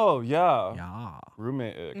 Oh, yeah. Yeah.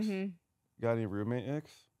 Roommate icks. Mm-hmm. Got any roommate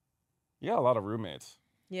icks? You got a lot of roommates.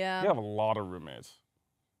 Yeah. You have a lot of roommates.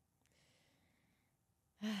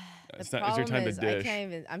 The It's your problem time to is dish. I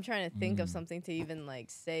can't even. I'm trying to think of Mm. something to even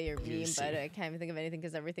like say or meme, Juicy. but I can't even think of anything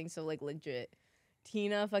because everything's so like legit.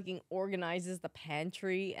 Tina fucking organizes the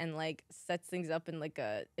pantry and like sets things up in like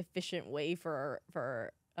a efficient way for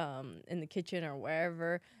in the kitchen or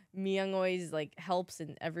wherever. Miyoung always like helps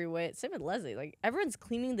in every way. Same with Leslie. Like everyone's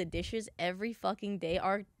cleaning the dishes every fucking day.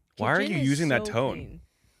 Our Why are kitchen you is using that so tone? clean.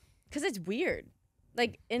 Cause it's weird.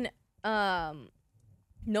 Like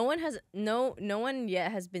no one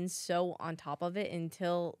yet has been so on top of it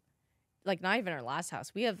until like not even our last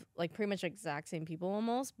house. We have like pretty much exact same people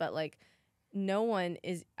almost, but like no one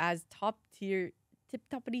is as top tier tip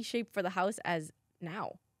toppity shape for the house as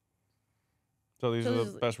now. So these So are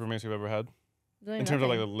there's- the best roommates you've ever had? Really In terms of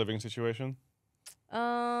like the nothing. living situation?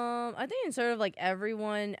 I think in sort of like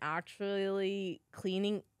everyone actually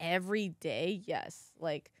cleaning every day, yes.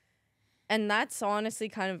 Like and that's honestly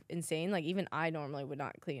kind of insane. Like even I normally would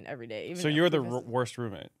not clean every day. Even So if you're the because- worst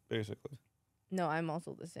roommate, basically. No, I'm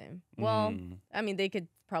also the same. Well, Mm. I mean, they could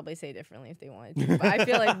probably say differently if they wanted to, but I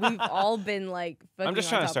feel like we've all been like. I'm just fucking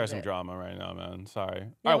trying on to top start of some it. drama right now, man. Sorry. Yeah,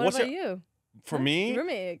 All right, what what's about your, you? for Huh? me?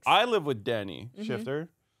 Roommates. I live with Danny Mhm. Shifter.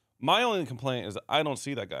 My only complaint is I don't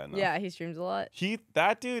see that guy enough. Yeah, he streams a lot.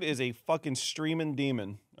 That dude is a fucking streaming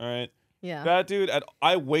demon. All right. Yeah. That dude,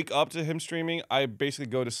 I wake up to him streaming. I basically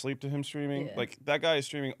go to sleep to him streaming. Yeah. Like that guy is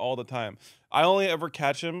streaming all the time. I only ever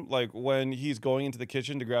catch him like when he's going into the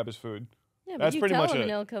kitchen to grab his food. Yeah, That's but you pretty tell much him it.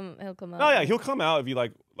 and he'll come out. Oh yeah, he'll come out if you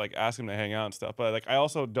like ask him to hang out and stuff. But like I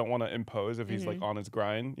also don't want to impose if he's Mhm. like on his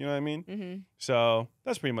grind. You know what I mean? Mm-hmm. So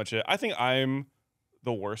that's pretty much it. I think I'm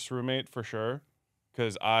the worst roommate for sure,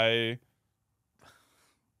 because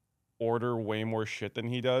order way more shit than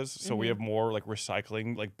he does, so we have more like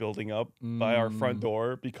recycling like building up by our front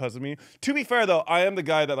door because of me. To be fair though, I am the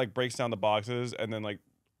guy that like breaks down the boxes and then like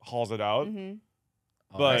hauls it out.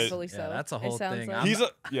 But Rightfully so. that's a It whole sounds thing.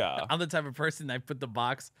 like. I'm the type of person that put the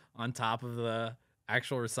box on top of the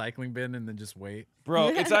actual recycling bin and then just wait. Bro,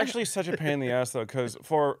 it's actually such a pain in the ass though, because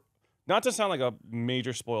for not to sound like a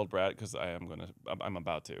major spoiled brat, because I'm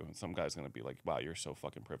about to. Some guy's gonna be like, "Wow, you're so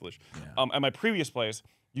fucking privileged." Yeah. At my previous place,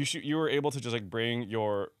 you were able to just like bring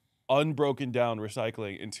your unbroken down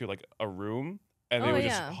recycling into like a room, and they would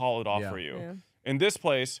just haul it off for you. Yeah. In this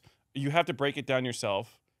place, you have to break it down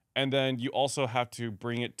yourself, and then you also have to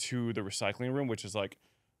bring it to the recycling room, which is like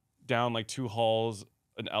down like 2 halls,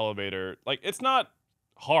 an elevator. Like it's not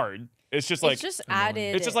hard. It's just like it's just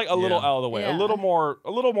added. it's just like a little out of the way, a little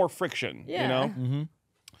more friction, you know? Mm-hmm.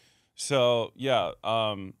 So yeah,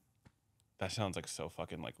 that sounds like so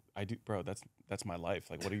fucking like bro, that's my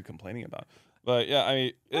life. Like what are you complaining about? But yeah,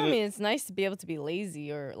 I mean it's nice to be able to be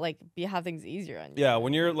lazy or like have things easier on you. yeah,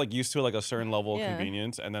 when you're like used to like a certain level of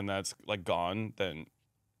convenience and then that's like gone, then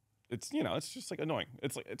it's it's just like annoying.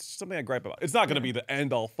 It's something I gripe about. It's not gonna be the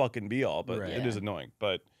end all fucking be all, but it is annoying.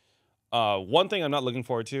 But one thing I'm not looking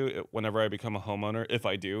forward to whenever I become a homeowner, if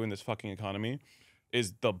I do in this fucking economy,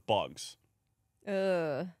 is the bugs.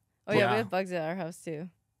 Oh yeah, we have bugs at our house too.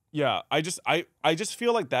 Yeah, I just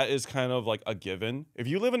feel like that is kind of like a given. If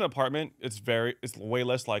you live in an apartment, it's way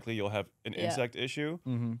less likely you'll have an insect issue.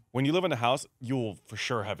 When you live in a house, you'll for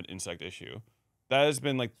sure have an insect issue. That has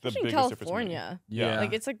been like the Especially biggest in California. difference. Yeah,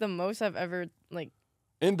 like it's like the most I've ever like.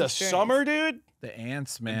 In the summer, dude. The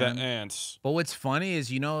ants, man. The ants. But what's funny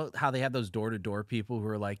is, you know how they have those door-to-door people who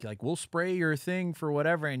are like, we'll spray your thing for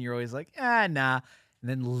whatever, and you're always like, nah. And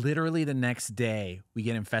then literally the next day, we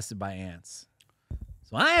get infested by ants.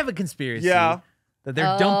 So I have a conspiracy that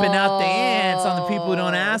they're dumping out the ants on the people who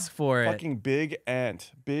don't ask for it. Fucking big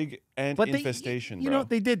ant infestation, you bro. know,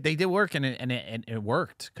 they did work, and it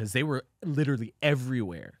worked because they were literally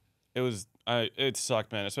everywhere. It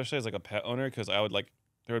sucked, man, especially as like a pet owner, because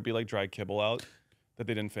there would be like dry kibble out that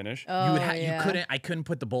they didn't finish. I couldn't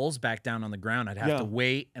put the bowls back down on the ground. I'd have to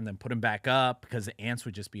wait and then put them back up because the ants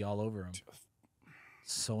would just be all over them.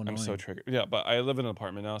 So annoying. I'm so triggered. Yeah, but I live in an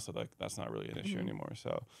apartment now, so that's not really an issue anymore.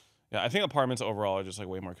 So yeah, I think apartments overall are just like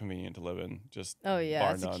way more convenient to live in. Just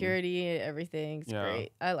bar security, everything's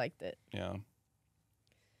great. I liked it. Yeah,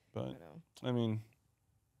 but I mean,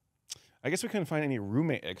 I guess we couldn't find any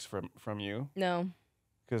roommate icks from you. No,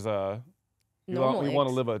 because we want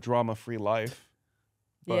to live a drama-free life.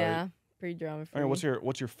 Yeah, pretty drama-free. I mean,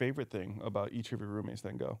 what's your favorite thing about each of your roommates?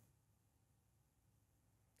 Then go.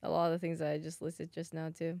 A lot of the things that I just listed just now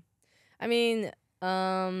too. I mean,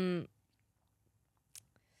 let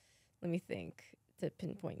me think to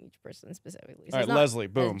pinpoint each person specifically. So all right, Leslie,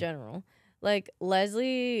 boom. In general, like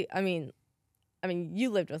Leslie. I mean, you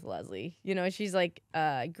lived with Leslie. You know, she's like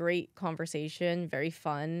great conversation, very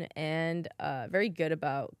fun, and very good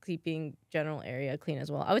about keeping general area clean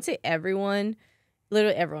as well. I would say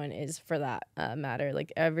literally everyone is for that matter.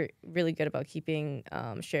 Like really good about keeping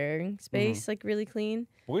sharing space like really clean.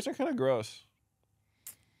 Boys are kind of gross.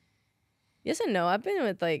 Yes and no. I've been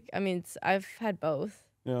with I've had both.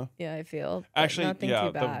 Yeah. Yeah, I feel. Actually, nothing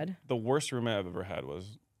too bad. The worst roommate I've ever had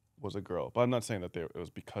was a girl. But I'm not saying that it was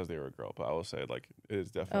because they were a girl. But I will say like it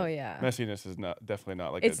is definitely. Oh yeah. Messiness is definitely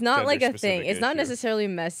not like. It's not like a thing. It's issue. not necessarily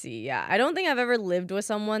messy. Yeah, I don't think I've ever lived with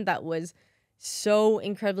someone that was so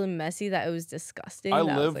incredibly messy that it was disgusting. I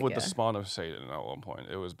lived with the spawn of Satan at one point.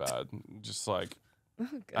 It was bad. Just like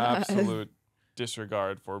absolute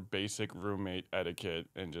disregard for basic roommate etiquette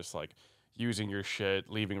and just like using your shit,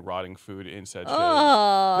 leaving rotting food in said shit.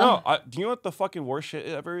 No, do you know what the fucking worst shit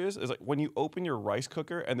ever is? Is like when you open your rice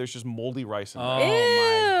cooker and there's just moldy rice in there. Oh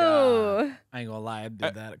my god! I ain't gonna lie, I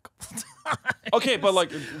did that a couple times. Okay, but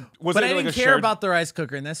like, I didn't care about the rice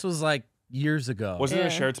cooker, and this was like years ago. Was it in a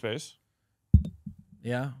shared space?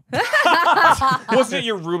 Yeah. Was it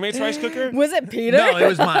your roommate's rice cooker? Was it Peter? No, it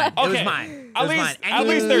was mine. Okay. It was mine. At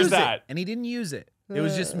least there's that. And he didn't use it. It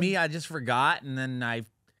was just me. I just forgot, and then I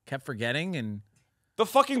kept forgetting. And the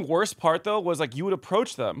fucking worst part though was like you would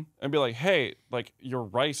approach them and be like, "Hey, like your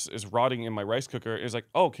rice is rotting in my rice cooker." It's like,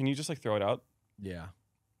 "Oh, can you just like throw it out?" Yeah.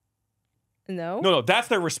 No, that's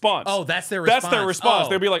their response. Oh, that's their response. That's their response.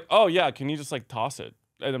 They'd be like, "Oh yeah, can you just like toss it?"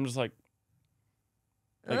 And I'm just like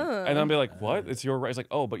and I'll be like, "What? It's your rice." Like,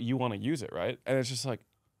 "Oh, but you want to use it, right?" And it's just like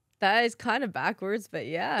that is kind of backwards, but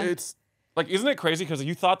yeah. It's like, isn't it crazy? Because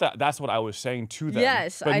you thought that's what I was saying to them.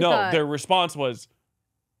 Yes, but their response was,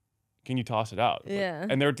 "Can you toss it out?" Yeah.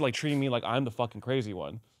 And they're like treating me like I'm the fucking crazy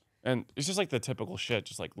one. And it's just like the typical shit,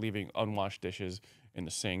 just like leaving unwashed dishes in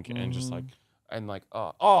the sink and just like, and like,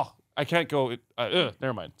 oh, I can't go.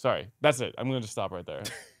 Never mind. Sorry. That's it. I'm going to just stop right there.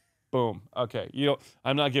 Boom. Okay.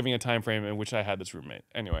 I'm not giving a time frame in which I had this roommate.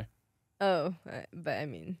 Anyway. Oh, but I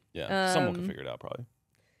mean. Yeah. Someone can figure it out probably.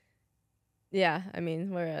 Yeah, I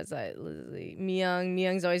mean, whereas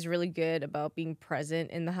Miyoung's always really good about being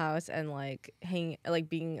present in the house and like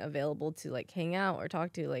being available to like hang out or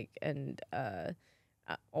talk to and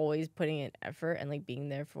always putting in effort and like being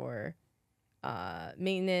there for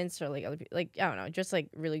maintenance or like other people, like I don't know, just like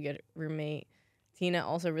really good roommate. Tina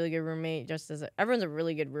also really good roommate. Everyone's a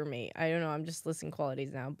really good roommate. I don't know, I'm just listing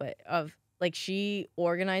qualities now, but of like she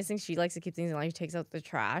organizes things, she likes to keep things in line. She takes out the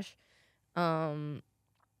trash.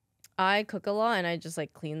 I cook a lot and I just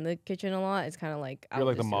like clean the kitchen a lot. It's kind of like you're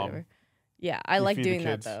like the mom. Whatever. Yeah, I like doing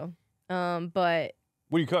that though. But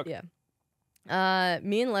what do you cook? Yeah.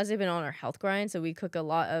 Me and Leslie have been on our health grind, so we cook a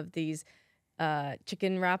lot of these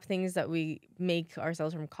chicken wrap things that we make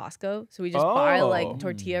ourselves from Costco. So we just buy like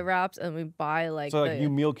tortilla wraps and we buy like you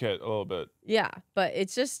meal kit a little bit. Yeah, but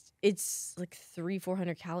it's like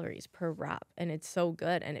 300-400 calories per wrap and it's so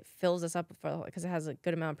good and it fills us up because it has a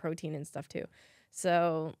good amount of protein and stuff too.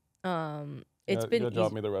 So it's been you'll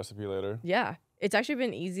drop me the recipe later. Yeah, it's actually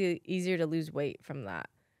been easier to lose weight from that.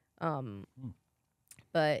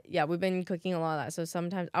 But yeah, we've been cooking a lot of that. So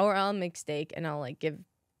sometimes I'll make steak and I'll like give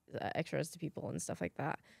extras to people and stuff like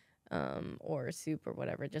that, or soup or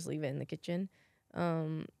whatever. Just leave it in the kitchen.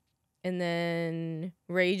 And then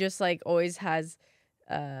Ray just like always has.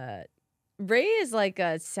 Ray is like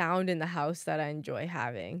a sound in the house that I enjoy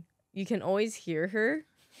having. You can always hear her.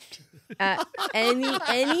 At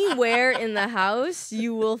anywhere in the house,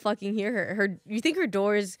 you will fucking hear her. You think her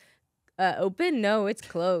door is open? No, it's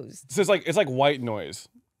closed. So it's like white noise.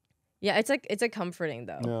 Yeah, it's like comforting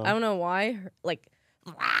though. Yeah. I don't know why.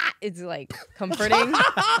 It's like comforting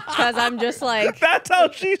because I'm just like. That's how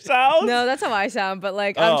she sounds. No, that's how I sound. But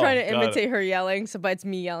like I'm trying to imitate her yelling, but it's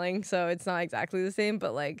me yelling, so it's not exactly the same.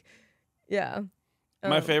 But like, yeah.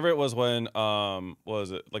 My favorite was when what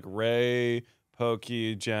was it like Ray,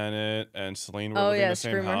 Pokey, Janet, and Celine were living in the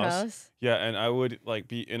same house. Yeah, and I would like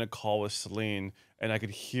be in a call with Celine, and I could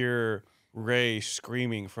hear Ray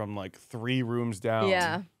screaming from like 3 rooms down.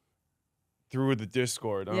 Yeah. Through the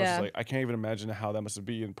Discord. And I was just like, I can't even imagine how that must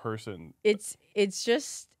be in person. It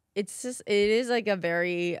is like a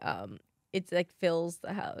very it's like fills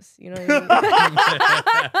the house. You know what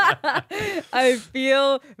I mean? I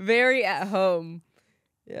feel very at home.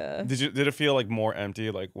 Yeah. Did it feel like more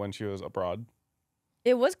empty like when she was abroad?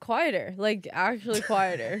 It was quieter, like actually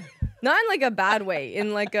quieter. Not in like a bad way,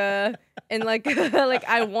 like I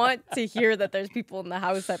want to hear that there's people in the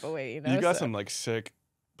house type of way, you know? You got some like sick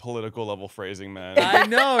political level phrasing, man. I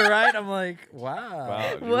know, right? I'm like,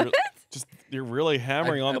 wow. What? You're really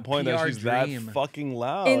hammering on the point that she's that fucking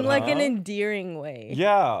loud. In like an endearing way.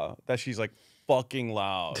 Yeah, that she's like fucking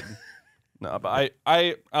loud. No, but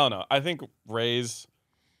I don't know. I think Ray's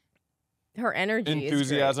her energy,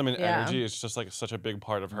 enthusiasm and energy is just like such a big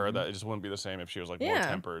part of her that it just wouldn't be the same if she was like more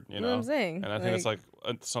tempered, you know? What I'm saying. And I think it's like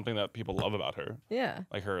something that people love about her. Yeah.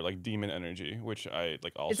 Like her like demon energy, which I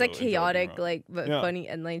like also. It's like chaotic, like but funny,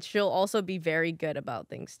 and like she'll also be very good about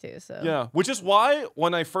things too. So yeah, which is why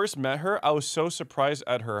when I first met her, I was so surprised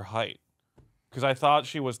at her height because I thought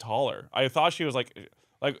she was taller. I thought she was like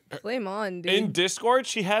flame on, dude. In Discord,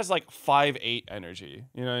 she has like 5'8" energy.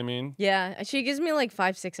 You know what I mean? Yeah, she gives me like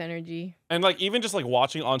 5'6" energy. And like even just like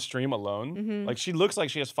watching on stream alone, like she looks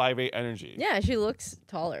like she has 5'8" energy. Yeah, she looks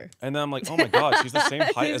taller. And then I'm like, oh my god, she's the same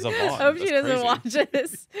height as Yvonne. I hope she doesn't watch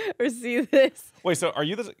this or see this. Wait, so are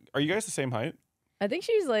you guys the same height? I think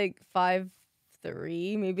she's like 5'3",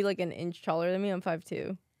 maybe like an inch taller than me. I'm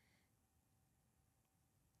 5'2".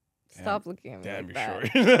 Stop looking at me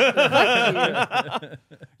like that.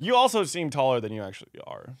 You also seem taller than you actually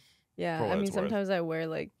are. Yeah, I mean, sometimes I wear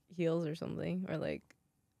like heels or something, or like.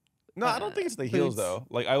 No, I don't think it's the heels though.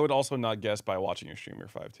 Like, I would also not guess by watching your stream you're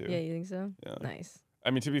 5'2". Yeah, you think so? Yeah. Nice.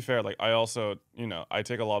 I mean, to be fair, like I also, I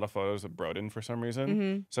take a lot of photos of Broden for some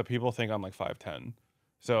reason, so people think I'm like 5'10".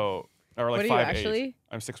 So or like 5'8". Actually?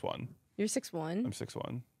 I'm 6'1". You're 6'1"? I'm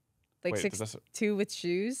 6'1". Like 6'2" with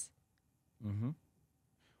shoes. Mm-hmm.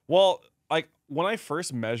 Well, like when I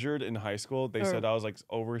first measured in high school, they said I was like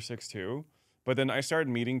over 6'2", but then I started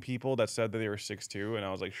meeting people that said that they were 6'2", and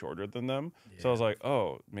I was like shorter than them. Yeah. So I was like,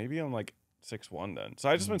 oh, maybe I'm like 6'1" then. So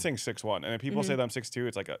I just been saying 6'1", and if people say that I'm 6'2",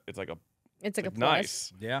 it's like a plus.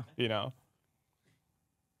 Nice. Yeah.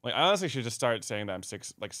 Like I honestly should just start saying that I'm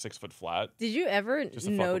 6 foot flat. Did you ever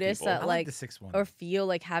notice that like the 6'1" or feel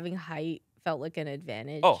like having height felt like an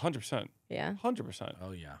advantage? Oh, 100%. Yeah. 100%.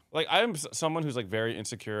 Oh yeah. Like I'm someone who's like very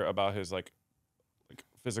insecure about his like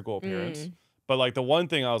physical appearance. But like the one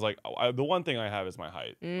thing I was like, the one thing I have is my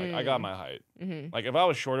height. Like I got my height. Like if I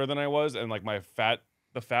was shorter than I was, and like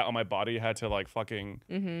the fat on my body had to like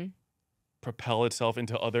fucking propel itself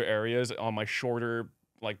into other areas on my shorter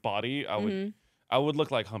like body, I would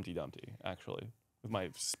look like Humpty Dumpty actually, with my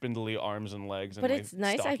spindly arms and legs. But and it's my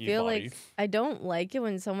nice. I stocky feel body. like I don't like it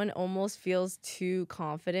when someone almost feels too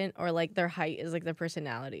confident or like their height is like their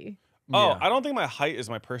personality. Oh, Yeah. I don't think my height is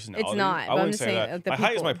my personality. It's not, I but I'm wouldn't just say saying, that. like, the My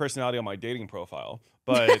height is my people. personality on my dating profile.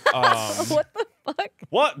 But What the fuck?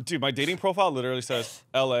 what, dude? My dating profile literally says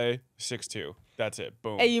LA 6'2". That's it.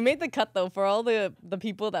 Boom. Hey, you made the cut though for all the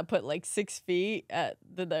people that put like 6 feet at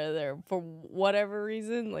there for whatever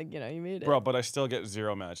reason. Like, you know, you made it. Bro, but I still get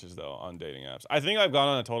 0 matches though on dating apps. I think I've gone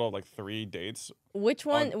on a total of like 3 dates. Which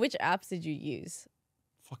apps did you use?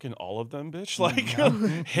 Fucking all of them, bitch.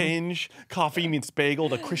 Like Hinge, Coffee Meets Bagel,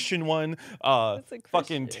 the Christian one, What's a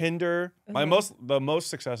fucking Christian? Tinder. The most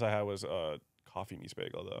success I had was Coffee Meets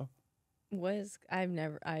Bagel though.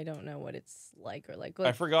 I don't know what it's like or like.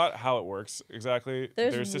 I forgot how it works exactly.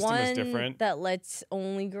 There's Their system one is different. that lets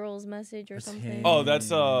only girls message or It's something. Oh, that's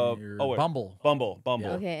Hinge or wait. Bumble. Bumble. Yeah.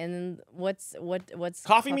 Okay, and then what's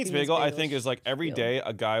Coffee Meets Bagel, I think, is like every spiel? day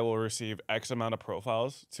a guy will receive X amount of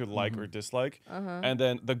profiles to like or dislike, Uh-huh. and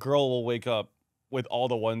then the girl will wake up with all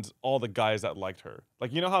the guys that liked her.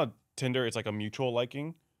 Like, you know how Tinder it's like a mutual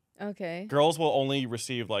liking. Okay. Girls will only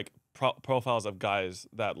receive like profiles of guys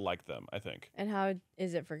that like them, I think. And how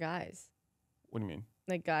is it for guys? What do you mean?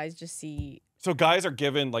 Like guys just see So guys are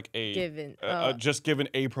given like given. just given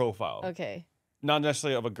a profile, Okay. not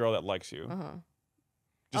necessarily of a girl that likes you, Uh-huh.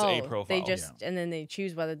 just a profile. They just and then they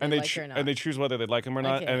choose whether they and they like her or not. and they choose whether they like him or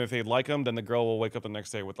not. Okay. And if they like him, then the girl will wake up the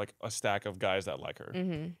next day with like a stack of guys that like her,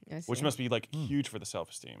 which must be like huge for the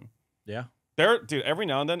self-esteem. Yeah. Dude, every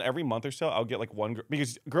now and then, every month or so, I'll get like one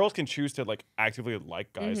because girls can choose to like actively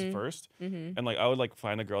like guys first, and like I would like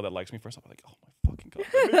find a girl that likes me first. I'm like, oh my fucking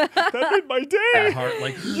god, that made my day. That heart,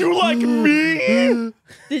 like You like me?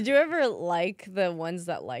 Did you ever like the ones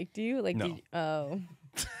that liked you? Like, No. Oh.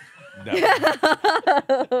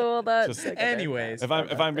 Never. Well, that's Just- like a very Anyways.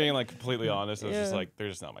 bad If I'm being like completely honest, it's just Yeah. like they're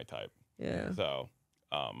just not my type. Yeah. So,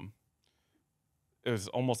 it was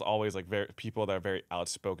almost always like people that are very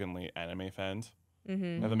outspokenly anime fans.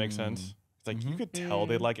 Mm-hmm. If that makes sense. It's like you could tell Mm.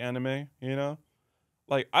 they like anime, you know?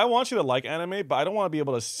 Like I want you to like anime, but I don't want to be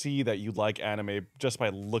able to see that you like anime just by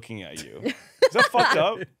looking at you. Is that fucked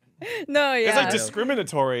up? No, yeah. It's like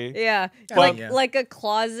discriminatory. Yeah. But- Like a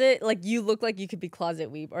closet, like you look like you could be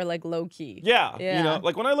closet weeb or like low key. Yeah. You Yeah. know,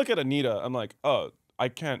 like when I look at Anita, I'm like, oh, I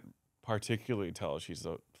can't particularly tell she's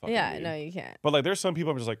a fucking Yeah, weeb. no, you can't. But like there's some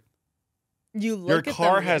people I'm just like, You your look at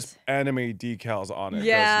car them, has yes. anime decals on it.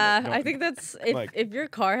 Yeah, doesn't it? I Don't- think that's like- if your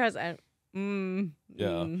car has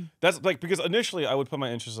Yeah. That's like because initially I would put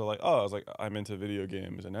my interests like, oh, I was like, I'm into video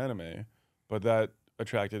games and anime, but that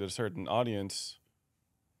attracted a certain audience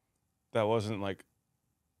that wasn't like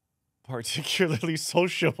particularly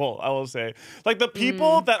sociable, I will say. Like the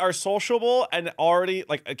people that are sociable and already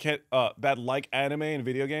like that like anime and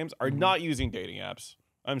video games are not using dating apps.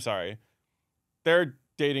 I'm sorry. They're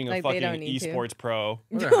dating a Like, they don't fucking need to. esports pro.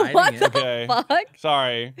 Or they're hiding What it. the Okay. fuck?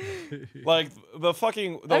 Sorry. Like the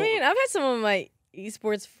fucking I mean, I've had some of my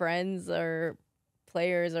esports friends or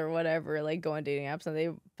players or whatever like go on dating apps and they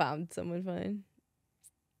found someone fine.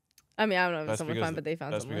 I mean, I don't know if it's That's someone because fine, but they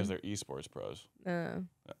found that's someone. because they're esports pros. Uh,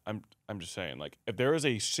 I'm just saying, like, if there is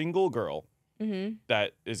a single girl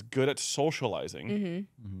that is good at socializing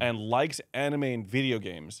and likes anime and video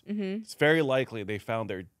games, it's very likely they found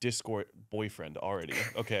their Discord boyfriend already.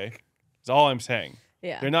 Okay, that's all I'm saying.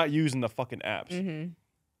 yeah. They're not using the fucking apps.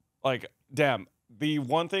 Like, damn. The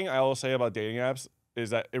one thing I will say about dating apps is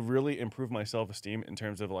that it really improved my self-esteem in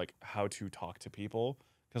terms of like how to talk to people.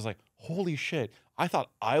 Because like, holy shit, I thought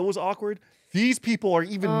I was awkward. These people are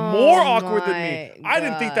even more awkward than me. my I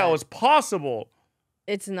didn't think that God. was possible.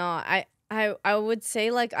 It's not. I would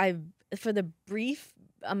say like for the brief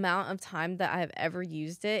amount of time that I've ever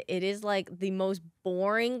used it, it is like the most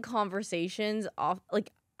boring conversations off.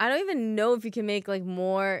 Like I don't even know if you can make like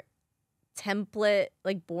more template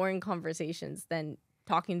like boring conversations than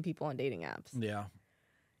talking to people on dating apps. Yeah.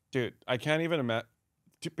 Dude, I can't even imagine.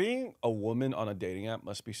 Being a woman on a dating app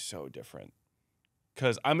must be so different.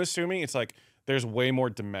 Because I'm assuming it's like there's way more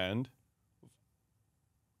demand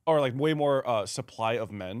or like way more supply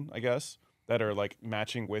of men, I guess, that are like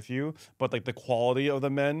matching with you. But like the quality of the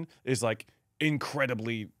men is like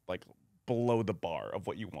incredibly like below the bar of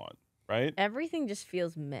what you want, right? Everything just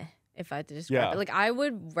feels meh. if I had to describe Yeah. it. Like, I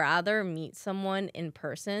would rather meet someone in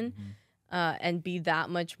person and be that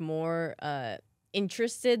much more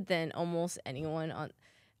interested than almost anyone on.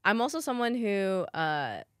 I'm also someone who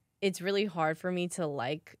it's really hard for me to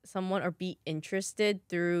like someone or be interested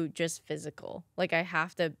through just physical. Like, I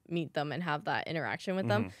have to meet them and have that interaction with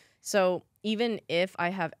them. So even if I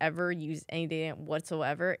have ever used any dating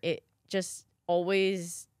whatsoever, it just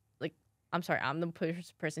always, like, I'm sorry, I'm the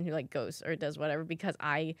person who like ghosts or does whatever because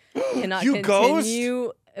I cannot You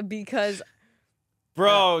continue because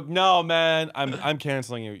Bro, no, man. I'm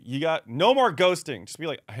canceling you. You got no more ghosting. Just be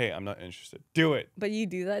like, hey, I'm not interested. Do it. But you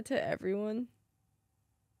do that to everyone.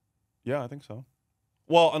 Yeah, I think so.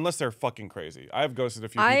 Well, unless they're fucking crazy. I have ghosted a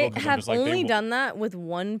few people. I 'Cause I'm have just like, only done that with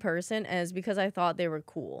one person, as because I thought they were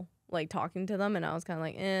cool, like talking to them, and I was kind of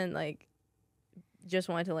like, like, just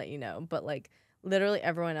wanted to let you know. But like, literally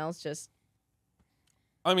everyone else just.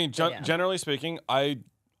 I mean, yeah. generally speaking, I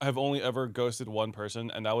have only ever ghosted one person,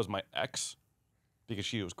 and that was my ex, because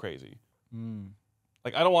she was crazy.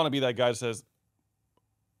 Like, I don't want to be that guy that says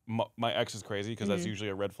my ex is crazy, because that's usually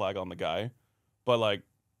a red flag on the guy. But like,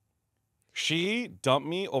 she dumped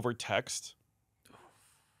me over text,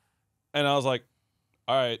 and I was like,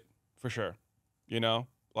 all right, for sure. You know,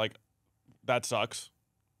 like, that sucks,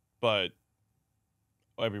 but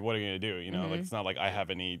I mean, what are you gonna do? You know, like, it's not like I have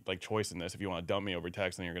any like choice in this. If you want to dump me over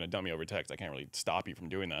text, then you're gonna dump me over text. I can't really stop you from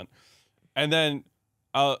doing that. And then,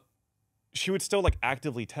 she would still like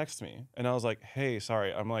actively text me, and I was like, hey,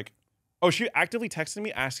 sorry. I'm like, oh, she actively texted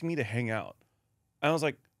me asking me to hang out, and I was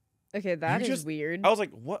like, Okay, that is just weird. I was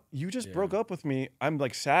like, what? You just broke up with me. I'm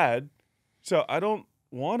like sad, so I don't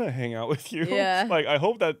want to hang out with you. Yeah. Like, I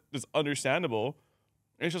hope that is understandable.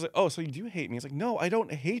 And she was like, oh, so you do hate me? It's like, no, I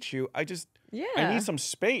don't hate you. I need some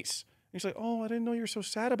space. And she's like, oh, I didn't know you were so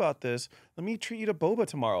sad about this. Let me treat you to boba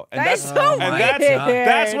tomorrow. And That's so and weird.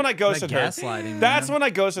 that's when I ghosted her. Gaslighting, That's man. when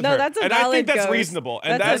I ghosted No, her. that's a and I valid think that's ghost. reasonable.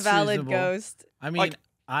 And That's a valid reasonable. ghost. I mean, Like-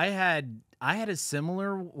 I had a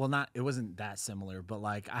similar, well, not, it wasn't that similar, but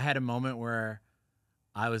like I had a moment where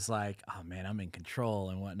I was like, oh man, I'm in control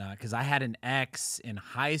and whatnot. Cause I had an ex in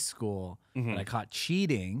high school that I caught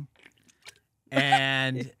cheating.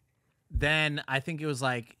 And then I think it was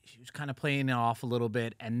like, she was kind of playing it off a little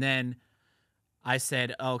bit. And then I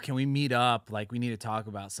said, oh, can we meet up? Like, we need to talk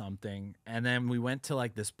about something. And then we went to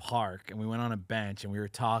like this park and we went on a bench and we were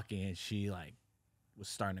talking, and she like was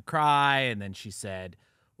starting to cry. And then she said,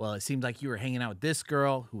 well, it seemed like you were hanging out with this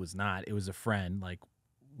girl, who was not. It was a friend, like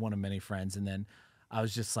one of many friends. And then I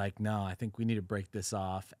was just like, no, I think we need to break this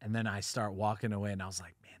off. And then I start walking away, and I was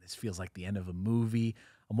like, man, this feels like the end of a movie.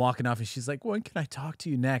 I'm walking off, and she's like, when can I talk to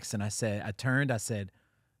you next? And I said,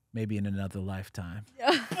 maybe in another lifetime.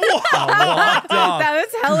 I walked off. That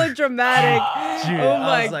was hella dramatic. Dude, oh I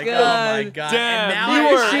my was like, god. oh my god. Damn, And now you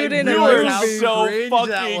I were I shooting a realize movie. how So cringe fucking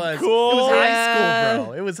that was. cool. It was Yeah. high school,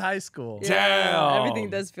 bro. It was high school. Yeah, Damn. everything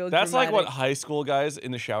does feel That's like what dramatic. high school guys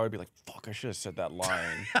in the shower would be like, fuck, I should have said that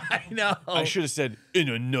line. I know. I should have said, in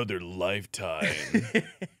another lifetime.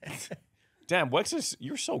 Damn, Wex,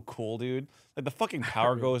 you're so cool, dude. Like, the fucking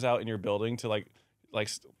power goes out in your building to like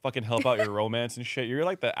fucking help out your romance and shit. You're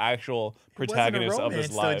like the actual protagonist of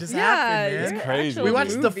this life. It just Yeah, happened, man. you're It's crazy. actual We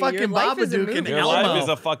watched the movie. Your fucking life is a Babadook and movie. Your Elmo. life is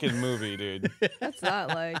a fucking movie, dude. What's that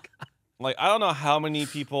like? Like, I don't know how many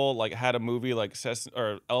people like had a movie like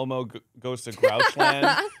Elmo goes to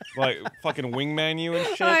Grouchland, like fucking wingman you and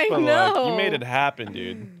shit. I but like, you know. made it happen,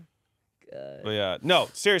 dude. God. But yeah, no,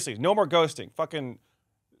 seriously, no more ghosting. Fucking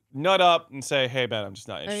nut up and say, hey man, I'm just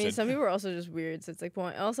not I interested. mean, some people are also just weird. So it's like,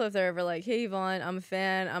 point. Also, if they're ever like, "Hey, Yvonne, I'm a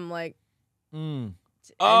fan," I'm like,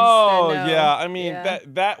 Oh no. yeah, I mean Yeah.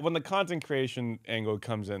 that when the content creation angle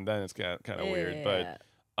comes in, then it's kind of weird. But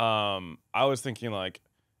I was thinking like,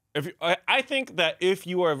 I think that if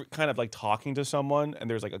you are kind of like talking to someone and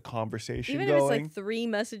there's like a conversation even if going, it's like 3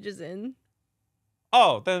 messages in,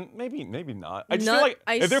 oh, then maybe not. I just feel Not- like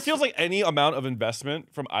I if there s- feels like any amount of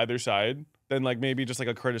investment from either side, then like maybe just like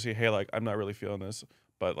a courtesy, hey, like I'm not really feeling this,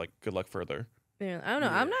 but like good luck further. yeah, I don't know.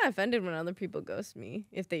 I'm not offended when other people ghost me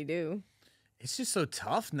if they do. It's just so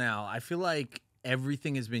tough now. I feel like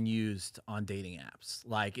everything has been used on dating apps,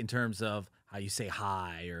 like in terms of how you say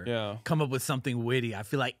hi or Yeah. come up with something witty. I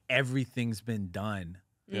feel like everything's been done.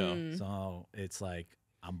 Yeah. So it's like,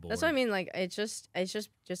 I'm bored. That's what I mean. Like, it's just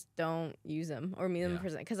don't use them or meet them in Yeah.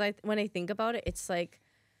 person. Because when I think about it, it's like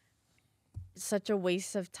such a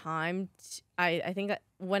waste of time. I think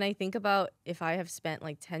when I think about if I have spent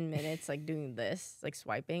like 10 minutes like doing this, like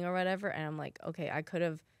swiping or whatever, and I'm like, okay, I could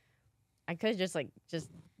have just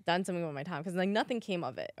done something with my time because like nothing came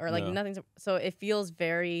of it or like Yeah. nothing. So it feels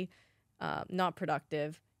very not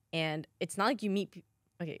productive, and it's not like you meet.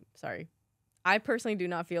 okay, sorry. I personally do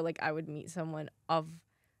not feel like I would meet someone of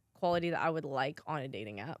quality that I would like on a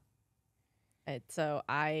dating app. So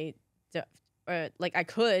I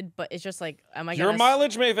could, but it's just like, am I Your gonna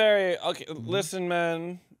mileage may vary. Okay, listen,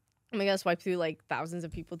 man. am I gonna swipe through like thousands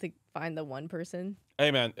of people to find the one person?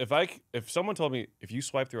 Hey, man. If someone told me if you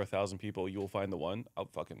swipe through 1,000 people, you will find the one, I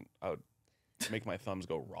would make my thumbs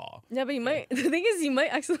go raw. Yeah, but you might. The thing is, you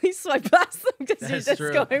might actually swipe past them because you're That's just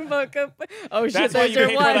true. going back up. Oh shit, That's why there's you your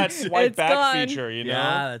pay one. for that swipe It's back gone. feature. You know.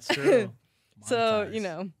 Yeah, that's true. So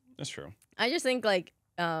Monetize. That's true. I just think like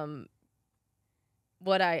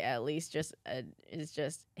what I at least just is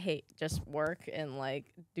just just work and like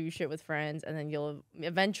do shit with friends, and then you'll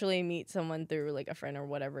eventually meet someone through like a friend or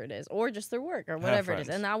whatever it is, or just through work or whatever it is,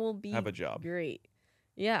 friends. and that will be Have a job. great.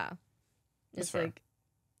 Yeah, That's it's fair. like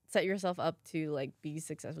set yourself up to like be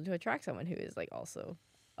successful to attract someone who is like also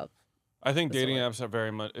up. I think That's dating the apps are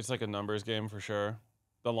very much. It's like a numbers game for sure.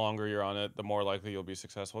 The longer you're on it, the more likely you'll be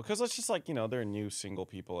successful. Because it's just like, there are new single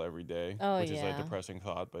people every day, Oh, which is a yeah. depressing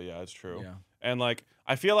thought. But yeah, it's true. Yeah. And like,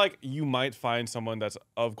 I feel like you might find someone that's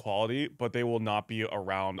of quality, but they will not be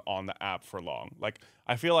around on the app for long. Like,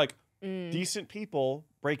 I feel like decent people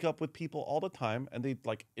break up with people all the time, and they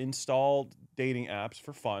like install dating apps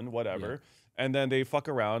for fun, whatever. And then they fuck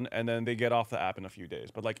around, and then they get off the app in a few days.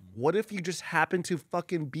 But like, what if you just happen to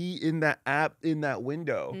fucking be in that app in that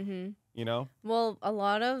window? You know? Well, a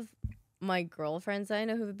lot of my girlfriends I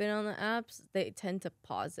know who've been on the apps, they tend to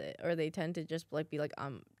pause it, or they tend to just like be like,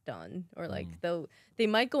 I'm done, or like they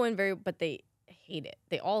might go in but they hate it.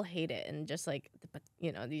 They all hate it, and just like, but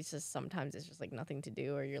these just sometimes it's just like nothing to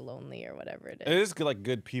do, or you're lonely, or whatever it is. It is like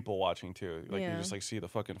good people watching too. Like you Yeah. just like see the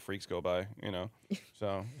fucking freaks go by,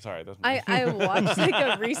 So sorry, that's I watched like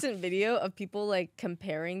a recent video of people like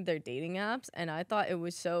comparing their dating apps, and I thought it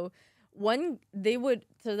was so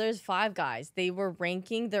so there's 5 guys. They were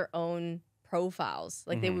ranking their own profiles.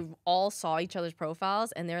 Like they would all saw each other's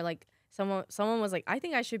profiles, and they're like, someone was like, I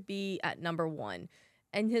think I should be at number 1.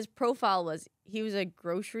 And his profile was, he was a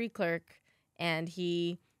grocery clerk, and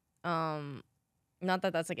he not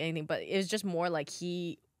that that's like anything, but it was just more like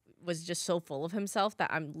he was just so full of himself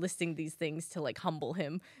that I'm listing these things to like humble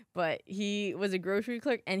him. But he was a grocery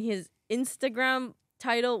clerk, and his Instagram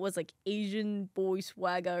title was like Asian boy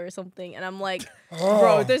swagger or something, and I'm like,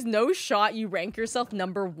 bro, there's no shot you rank yourself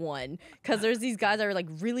number 1, because there's these guys that are like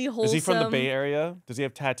really wholesome. Is he from the Bay Area? Does he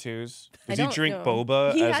have tattoos? Does he don't drink know.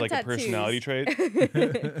 boba He as had like a tattoos. personality trait?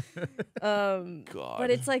 God. God. But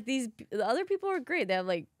it's like the other people are great. They have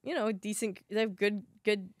like decent. They have good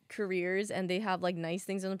careers, and they have like nice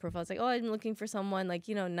things on the profile. It's like, oh, I'm looking for someone like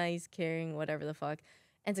nice, caring, whatever the fuck.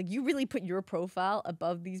 And it's like, you really put your profile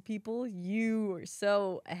above these people. You are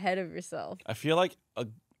so ahead of yourself. I feel like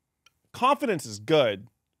confidence is good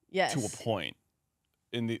Yes. to a point.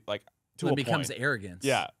 In the like to When a it becomes point. arrogance.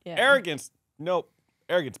 Yeah. Yeah. Arrogance. Nope.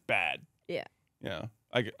 Arrogance bad. Yeah. Yeah.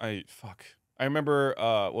 I fuck. I remember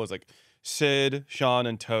what was like Sid, Sean,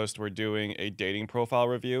 and Toast were doing a dating profile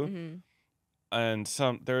review, and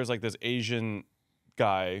there was like this Asian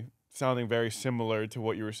guy sounding very similar to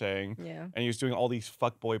what you were saying. Yeah. And he was doing all these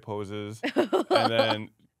fuckboy poses, and then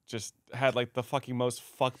just had like the fucking most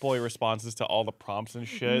fuckboy responses to all the prompts and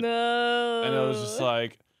shit. No. And it was just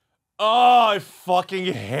like, oh, I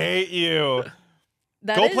fucking hate you.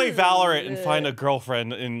 Go play Valorant and find a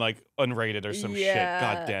girlfriend in like unrated or some shit.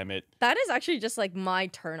 God damn it. That is actually just like my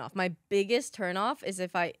turnoff. My biggest turnoff is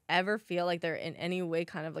if I ever feel like they're in any way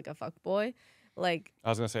kind of like a fuckboy. Like, I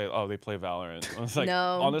was gonna say, oh, they play Valorant. I was like,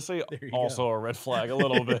 No. honestly, There you also a red flag a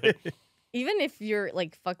little bit. even if you're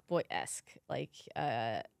like fuckboy-esque, like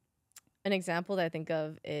an example that I think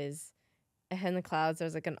of is Ahead in the Clouds.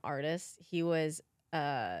 There's like an artist. He was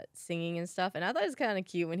singing and stuff, and I thought it was kind of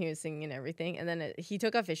cute when he was singing and everything, and then he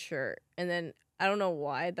took off his shirt, and then I don't know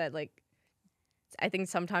why that, like, I think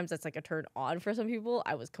sometimes that's like a turn on for some people.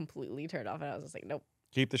 I was completely turned off, and I was just like, nope.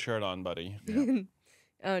 Keep the shirt on, buddy.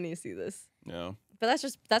 I don't need to see this. Yeah. But that's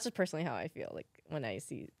just personally how I feel like when I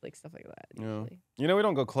see like stuff like that. Yeah. Usually. You know, we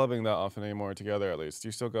don't go clubbing that often anymore together, at least. Do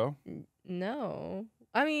you still go? No.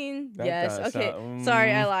 I mean, That yes. does Okay. sound-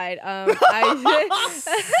 Sorry, I lied.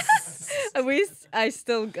 I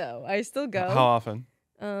still go. I still go. How often?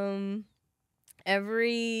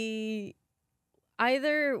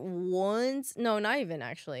 Either once, no, not even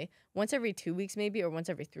actually. Once every 2 weeks maybe, or once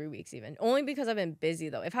every 3 weeks even. Only because I've been busy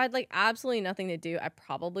though. If I had like absolutely nothing to do, I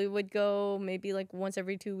probably would go maybe like once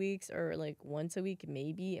every 2 weeks, or like once a week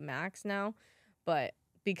maybe max now. But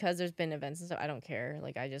because there's been events and stuff, I don't care.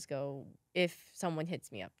 Like, I just go if someone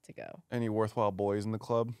hits me up to go. Any worthwhile boys in the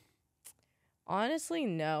club? Honestly,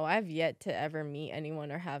 no. I've yet to ever meet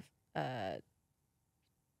anyone or have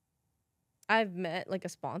I've met like a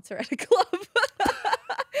sponsor at a club.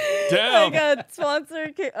 Damn.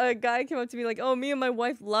 Like a guy came up to me like, "Oh, me and my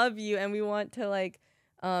wife love you, and we want to like,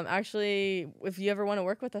 actually, if you ever want to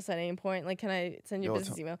work with us at any point, like, can I send you a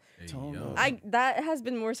business email?" That has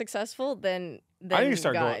been more successful than I need to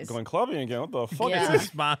start guys. going clubbing again. What the fuck Yeah. is this?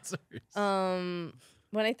 Sponsors.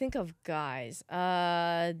 When I think of guys,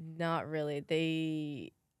 not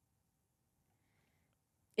really.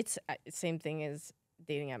 It's same thing as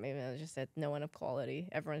dating app. Maybe I just said no one of quality.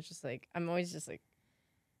 Everyone's just like, I'm always just like,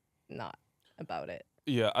 not about it.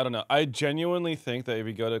 Yeah, I don't know. I genuinely think that if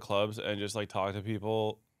you go to clubs and just like talk to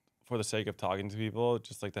people for the sake of talking to people,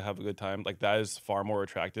 just like to have a good time, like that is far more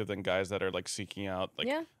attractive than guys that are like seeking out like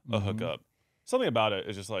a hookup. Something about it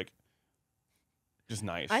is just like just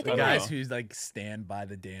nice. I think Guys who like stand by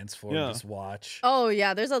the dance floor and just watch. Oh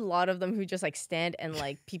yeah, there's a lot of them who just like stand and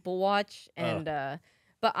like people watch and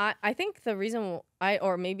but I think the reason I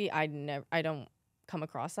don't come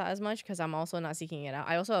across that as much because I'm also not seeking it out.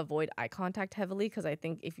 I also avoid eye contact heavily because I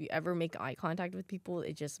think if you ever make eye contact with people,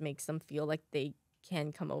 it just makes them feel like they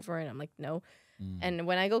can come over, and I'm like, no. And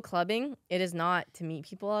when I go clubbing, it is not to meet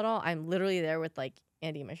people at all. I'm literally there with like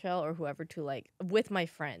Andy, Michelle, or whoever to like with my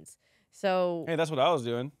friends. So hey, that's what I was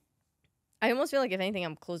doing. I almost feel like if anything,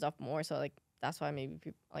 I'm closed off more. So like that's why maybe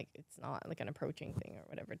people like it's not like an approaching thing or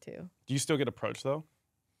whatever too. Do you still get approached though?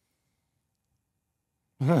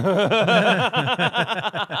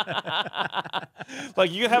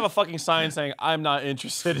 Like you have a fucking sign saying I'm not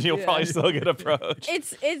interested and you'll probably still get approached.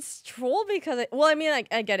 It's troll because I mean like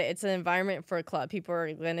I get it. It's an environment for a club. People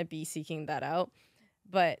are gonna be seeking that out.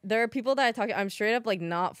 But there are people that I'm straight up like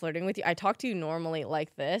not flirting with you. I talk to you normally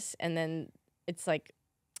like this, and then it's like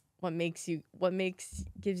gives you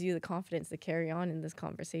the confidence to carry on in this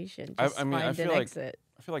conversation. Just I mean, find an exit.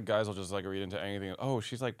 I feel like guys will just like read into anything. Oh,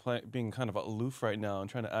 she's like being kind of aloof right now and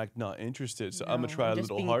trying to act not interested, so I'm gonna try a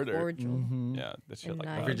little harder. Yeah, that shit like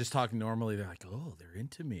that. If you're just talking normally, they're like, oh, they're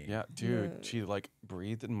into me. Yeah, dude, she like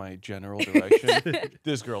breathed in my general direction.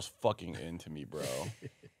 This girl's fucking into me, bro.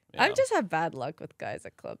 Yeah. I've just had bad luck with guys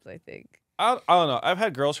at clubs, I think. I don't know. I've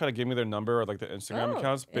had girls try to give me their number or like the Instagram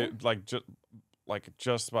accounts, but like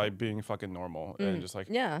just by being fucking normal and just like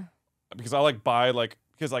because I like buy like.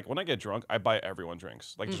 Because like when I get drunk, I buy everyone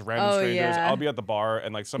drinks, like just random strangers. Yeah. I'll be at the bar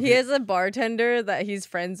and like He has a bartender that he's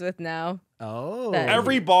friends with now. Oh,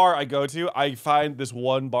 every bar I go to, I find this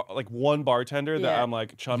one bartender that I'm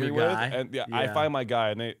like chummy with, and I find my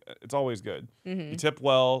guy, and it's always good. You tip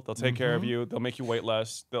well, they'll take care of you, they'll make you wait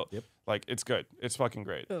less. They'll like it's good, it's fucking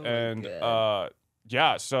great, and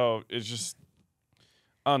yeah, so it's just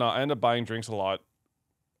I don't know. I end up buying drinks a lot.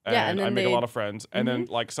 And I make a lot of friends. And then,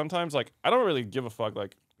 like, sometimes, like, I don't really give a fuck,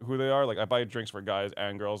 like, who they are. Like, I buy drinks for guys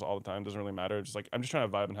and girls all the time. Doesn't really matter. It's just, like, I'm just trying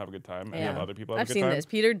to vibe and have a good time and have other people have a good time. I've seen this.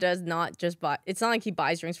 Peter does not just buy... It's not like he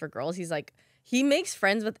buys drinks for girls. He's, like... He makes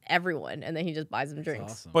friends with everyone, and then he just buys them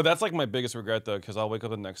drinks. Awesome. But that's, like, my biggest regret, though, because I'll wake up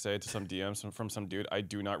the next day to some DMs from some dude I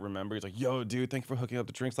do not remember. He's like, yo, dude, thank you for hooking up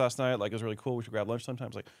the drinks last night. Like, it was really cool. We should grab lunch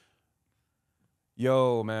sometimes. Like...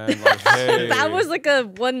 Yo, man, like, hey. That was like a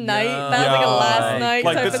one night. That was like a last night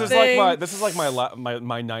like, type this of is thing. like this is like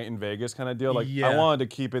my night in Vegas kind of deal. Like I wanted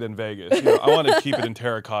to keep it in Vegas. You know, I wanted to keep it in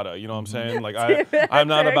terracotta. You know what I'm saying? Like I'm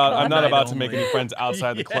not about to make any friends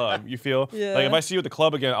outside the club. You feel? Yeah. Like if I see you at the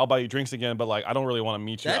club again, I'll buy you drinks again. But like I don't really want to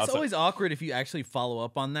meet you. That's outside. always awkward if you actually follow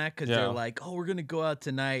up on that because they're like, oh, we're gonna go out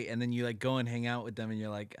tonight, and then you like go and hang out with them, and you're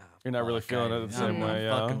like, oh, you're not really feeling it the same way.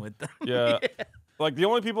 Yeah. Fucking with them. Yeah. Like the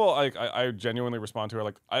only people I genuinely respond to are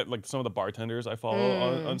like some of the bartenders I follow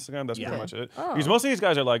on Instagram. That's pretty much it. Because most of these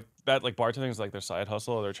guys are like that. Like bartending is like their side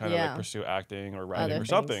hustle. Or they're trying to like pursue acting or writing or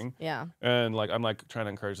something. Yeah. And like I'm like trying to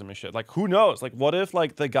encourage them and shit. Like who knows? Like what if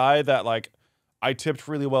like the guy that like I tipped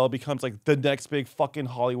really well becomes like the next big fucking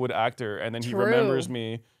Hollywood actor, and then he remembers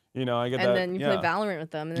me. You know, I get that. And then you play Valorant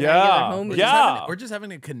with them, and then they're homies. We're just having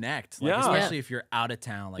to connect, like, especially if you're out of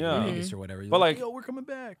town, like Vegas or whatever. But like, yo, we're coming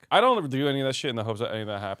back. I don't do any of that shit in the hopes of any of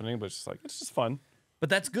that happening, but it's just like it's just fun. But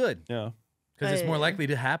that's good. Yeah, because it's more likely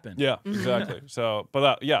to happen. Yeah, exactly. So,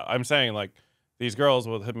 but yeah, I'm saying like these girls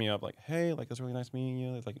will hit me up like, hey, like it's really nice meeting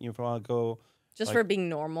you. It's like you want to go. Just like, for being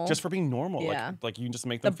normal. Just for being normal. Yeah. Like you just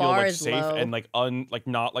make them feel like safe low. and like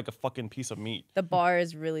not like a fucking piece of meat. The bar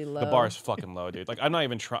is really low. The bar is fucking low, dude. Like I'm not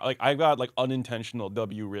even trying. Like I got like unintentional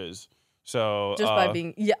W Riz. So just by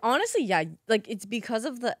being honestly, like it's because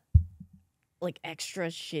of the like extra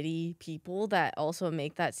shitty people that also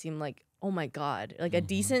make that seem like, oh my god, like a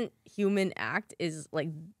decent human act is like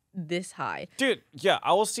this high. Dude, yeah,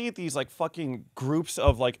 I will see these like fucking groups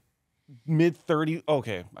of like mid-30s.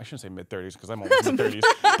 Okay, I shouldn't say mid-30s because I'm almost mid-30s.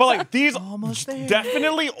 But like these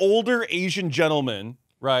definitely older Asian gentlemen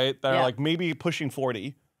right? That are Yeah. like maybe pushing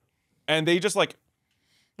 40, and they just like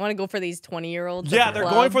Want to go for these 20-year-olds? yeah, they're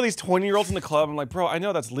going for these 20-year-olds in the club. I'm like, bro, I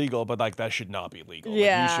know that's legal, but like that should not be legal.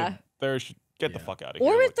 Yeah. Like, you should get the fuck out of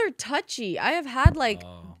Or here. if they're touchy. I have had like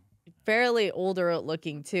Oh. fairly older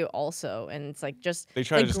looking too, also, and it's like just They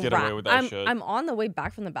try to just get away with that shit. I'm on the way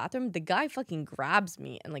back from the bathroom. The guy fucking grabs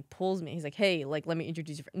me and like pulls me. He's like, "Hey, like let me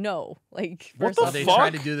introduce you." No, like What first the off- They fuck? try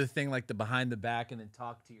to do the thing like the behind the back and then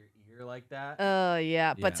talk to your ear like that. Yeah,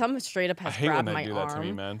 Yeah. but some straight up I has hate when grabbed they my do arm. that to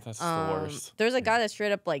me, man. That's the worst. There's a guy that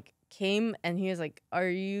straight up like came and he was like, "Are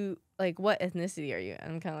you like what ethnicity are you?"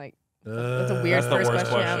 And I'm kind of like, "That's a weird That's the first worst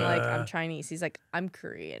question." I'm question. like, "I'm Chinese." He's like, "I'm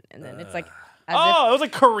Korean," and then it's like, as Oh, it was a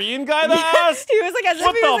Korean guy that asked? he was like, as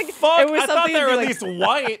What if he was the like, fuck? It was I thought something they to were be at like- least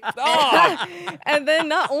white. Oh. And then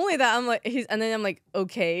not only that, I'm like, and then I'm like,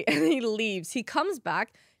 okay, and he leaves. He comes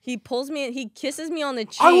back. He pulls me and he kisses me on the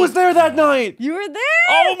cheek. I was there that night. You were there.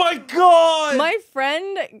 Oh my god. My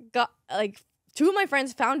friend got like 2 of my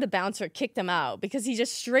friends found a bouncer, kicked him out because he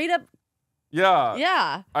just straight up. Yeah.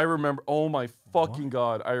 Yeah, I remember. Oh my fucking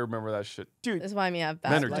god. I remember that shit. Dude, that's why I have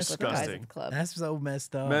Men bad are luck with the guys at disgusting. the club. That's so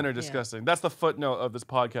messed up. men are disgusting. That's the footnote of this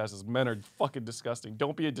podcast is men are fucking disgusting.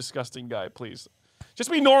 Don't be a disgusting guy, please.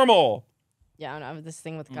 Just be normal. Yeah, I don't know. I have this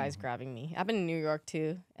thing with guys grabbing me. I've been in New York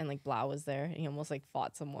too, and like Blau was there, and he almost like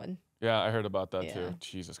fought someone. Yeah, I heard about that Yeah. too.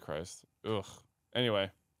 Jesus Christ. Ugh.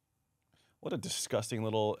 Anyway. What a disgusting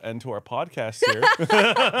little end to our podcast here.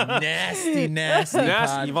 Nasty, nasty. Nasty,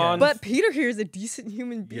 podcast. Yvonne. But Peter here is a decent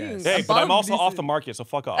human being. Yes. Hey, but I'm above also off decent. the market, so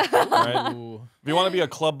fuck off. Right? Ooh. If you want to be a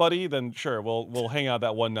club buddy, then sure, we'll hang out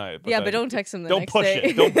that one night. Yeah, but then don't text him the don't next push day.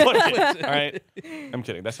 it. Don't push it. All right. I'm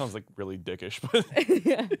kidding. That sounds like really dickish, but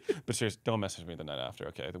Yeah. but seriously, don't message me the night after.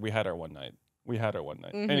 Okay, we had our one night.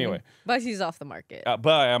 Mhm. Anyway, But he's off the market. but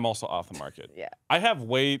I am also off the market. Yeah. I have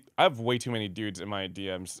way too many dudes in my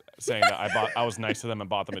DMs saying that I was nice to them and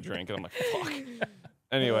bought them a drink, and I'm like, fuck.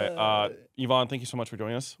 Anyway, Yvonne, thank you so much for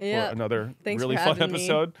joining us Yeah, for another thanks really for fun having me.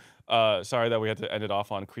 episode. Sorry that we had to end it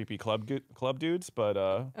off on creepy club dudes, but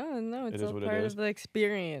Oh no, it's is all what it part is. of the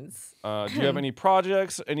experience. do you have any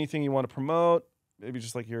projects, anything you want to promote? Maybe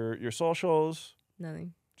just like your socials.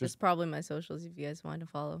 Nothing. Just- Just probably my socials if you guys want to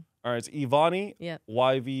follow. All right, it's Yvonnie. Yeah.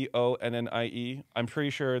 Yvonnie. I'm pretty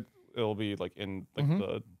sure it'll be like in like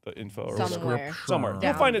the info or whatever. Somewhere. Somewhere. Down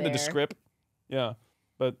You'll find it in the there. script. Yeah.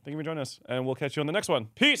 But thank you for joining us, and we'll catch you on the next one.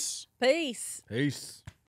 Peace. Peace. Peace.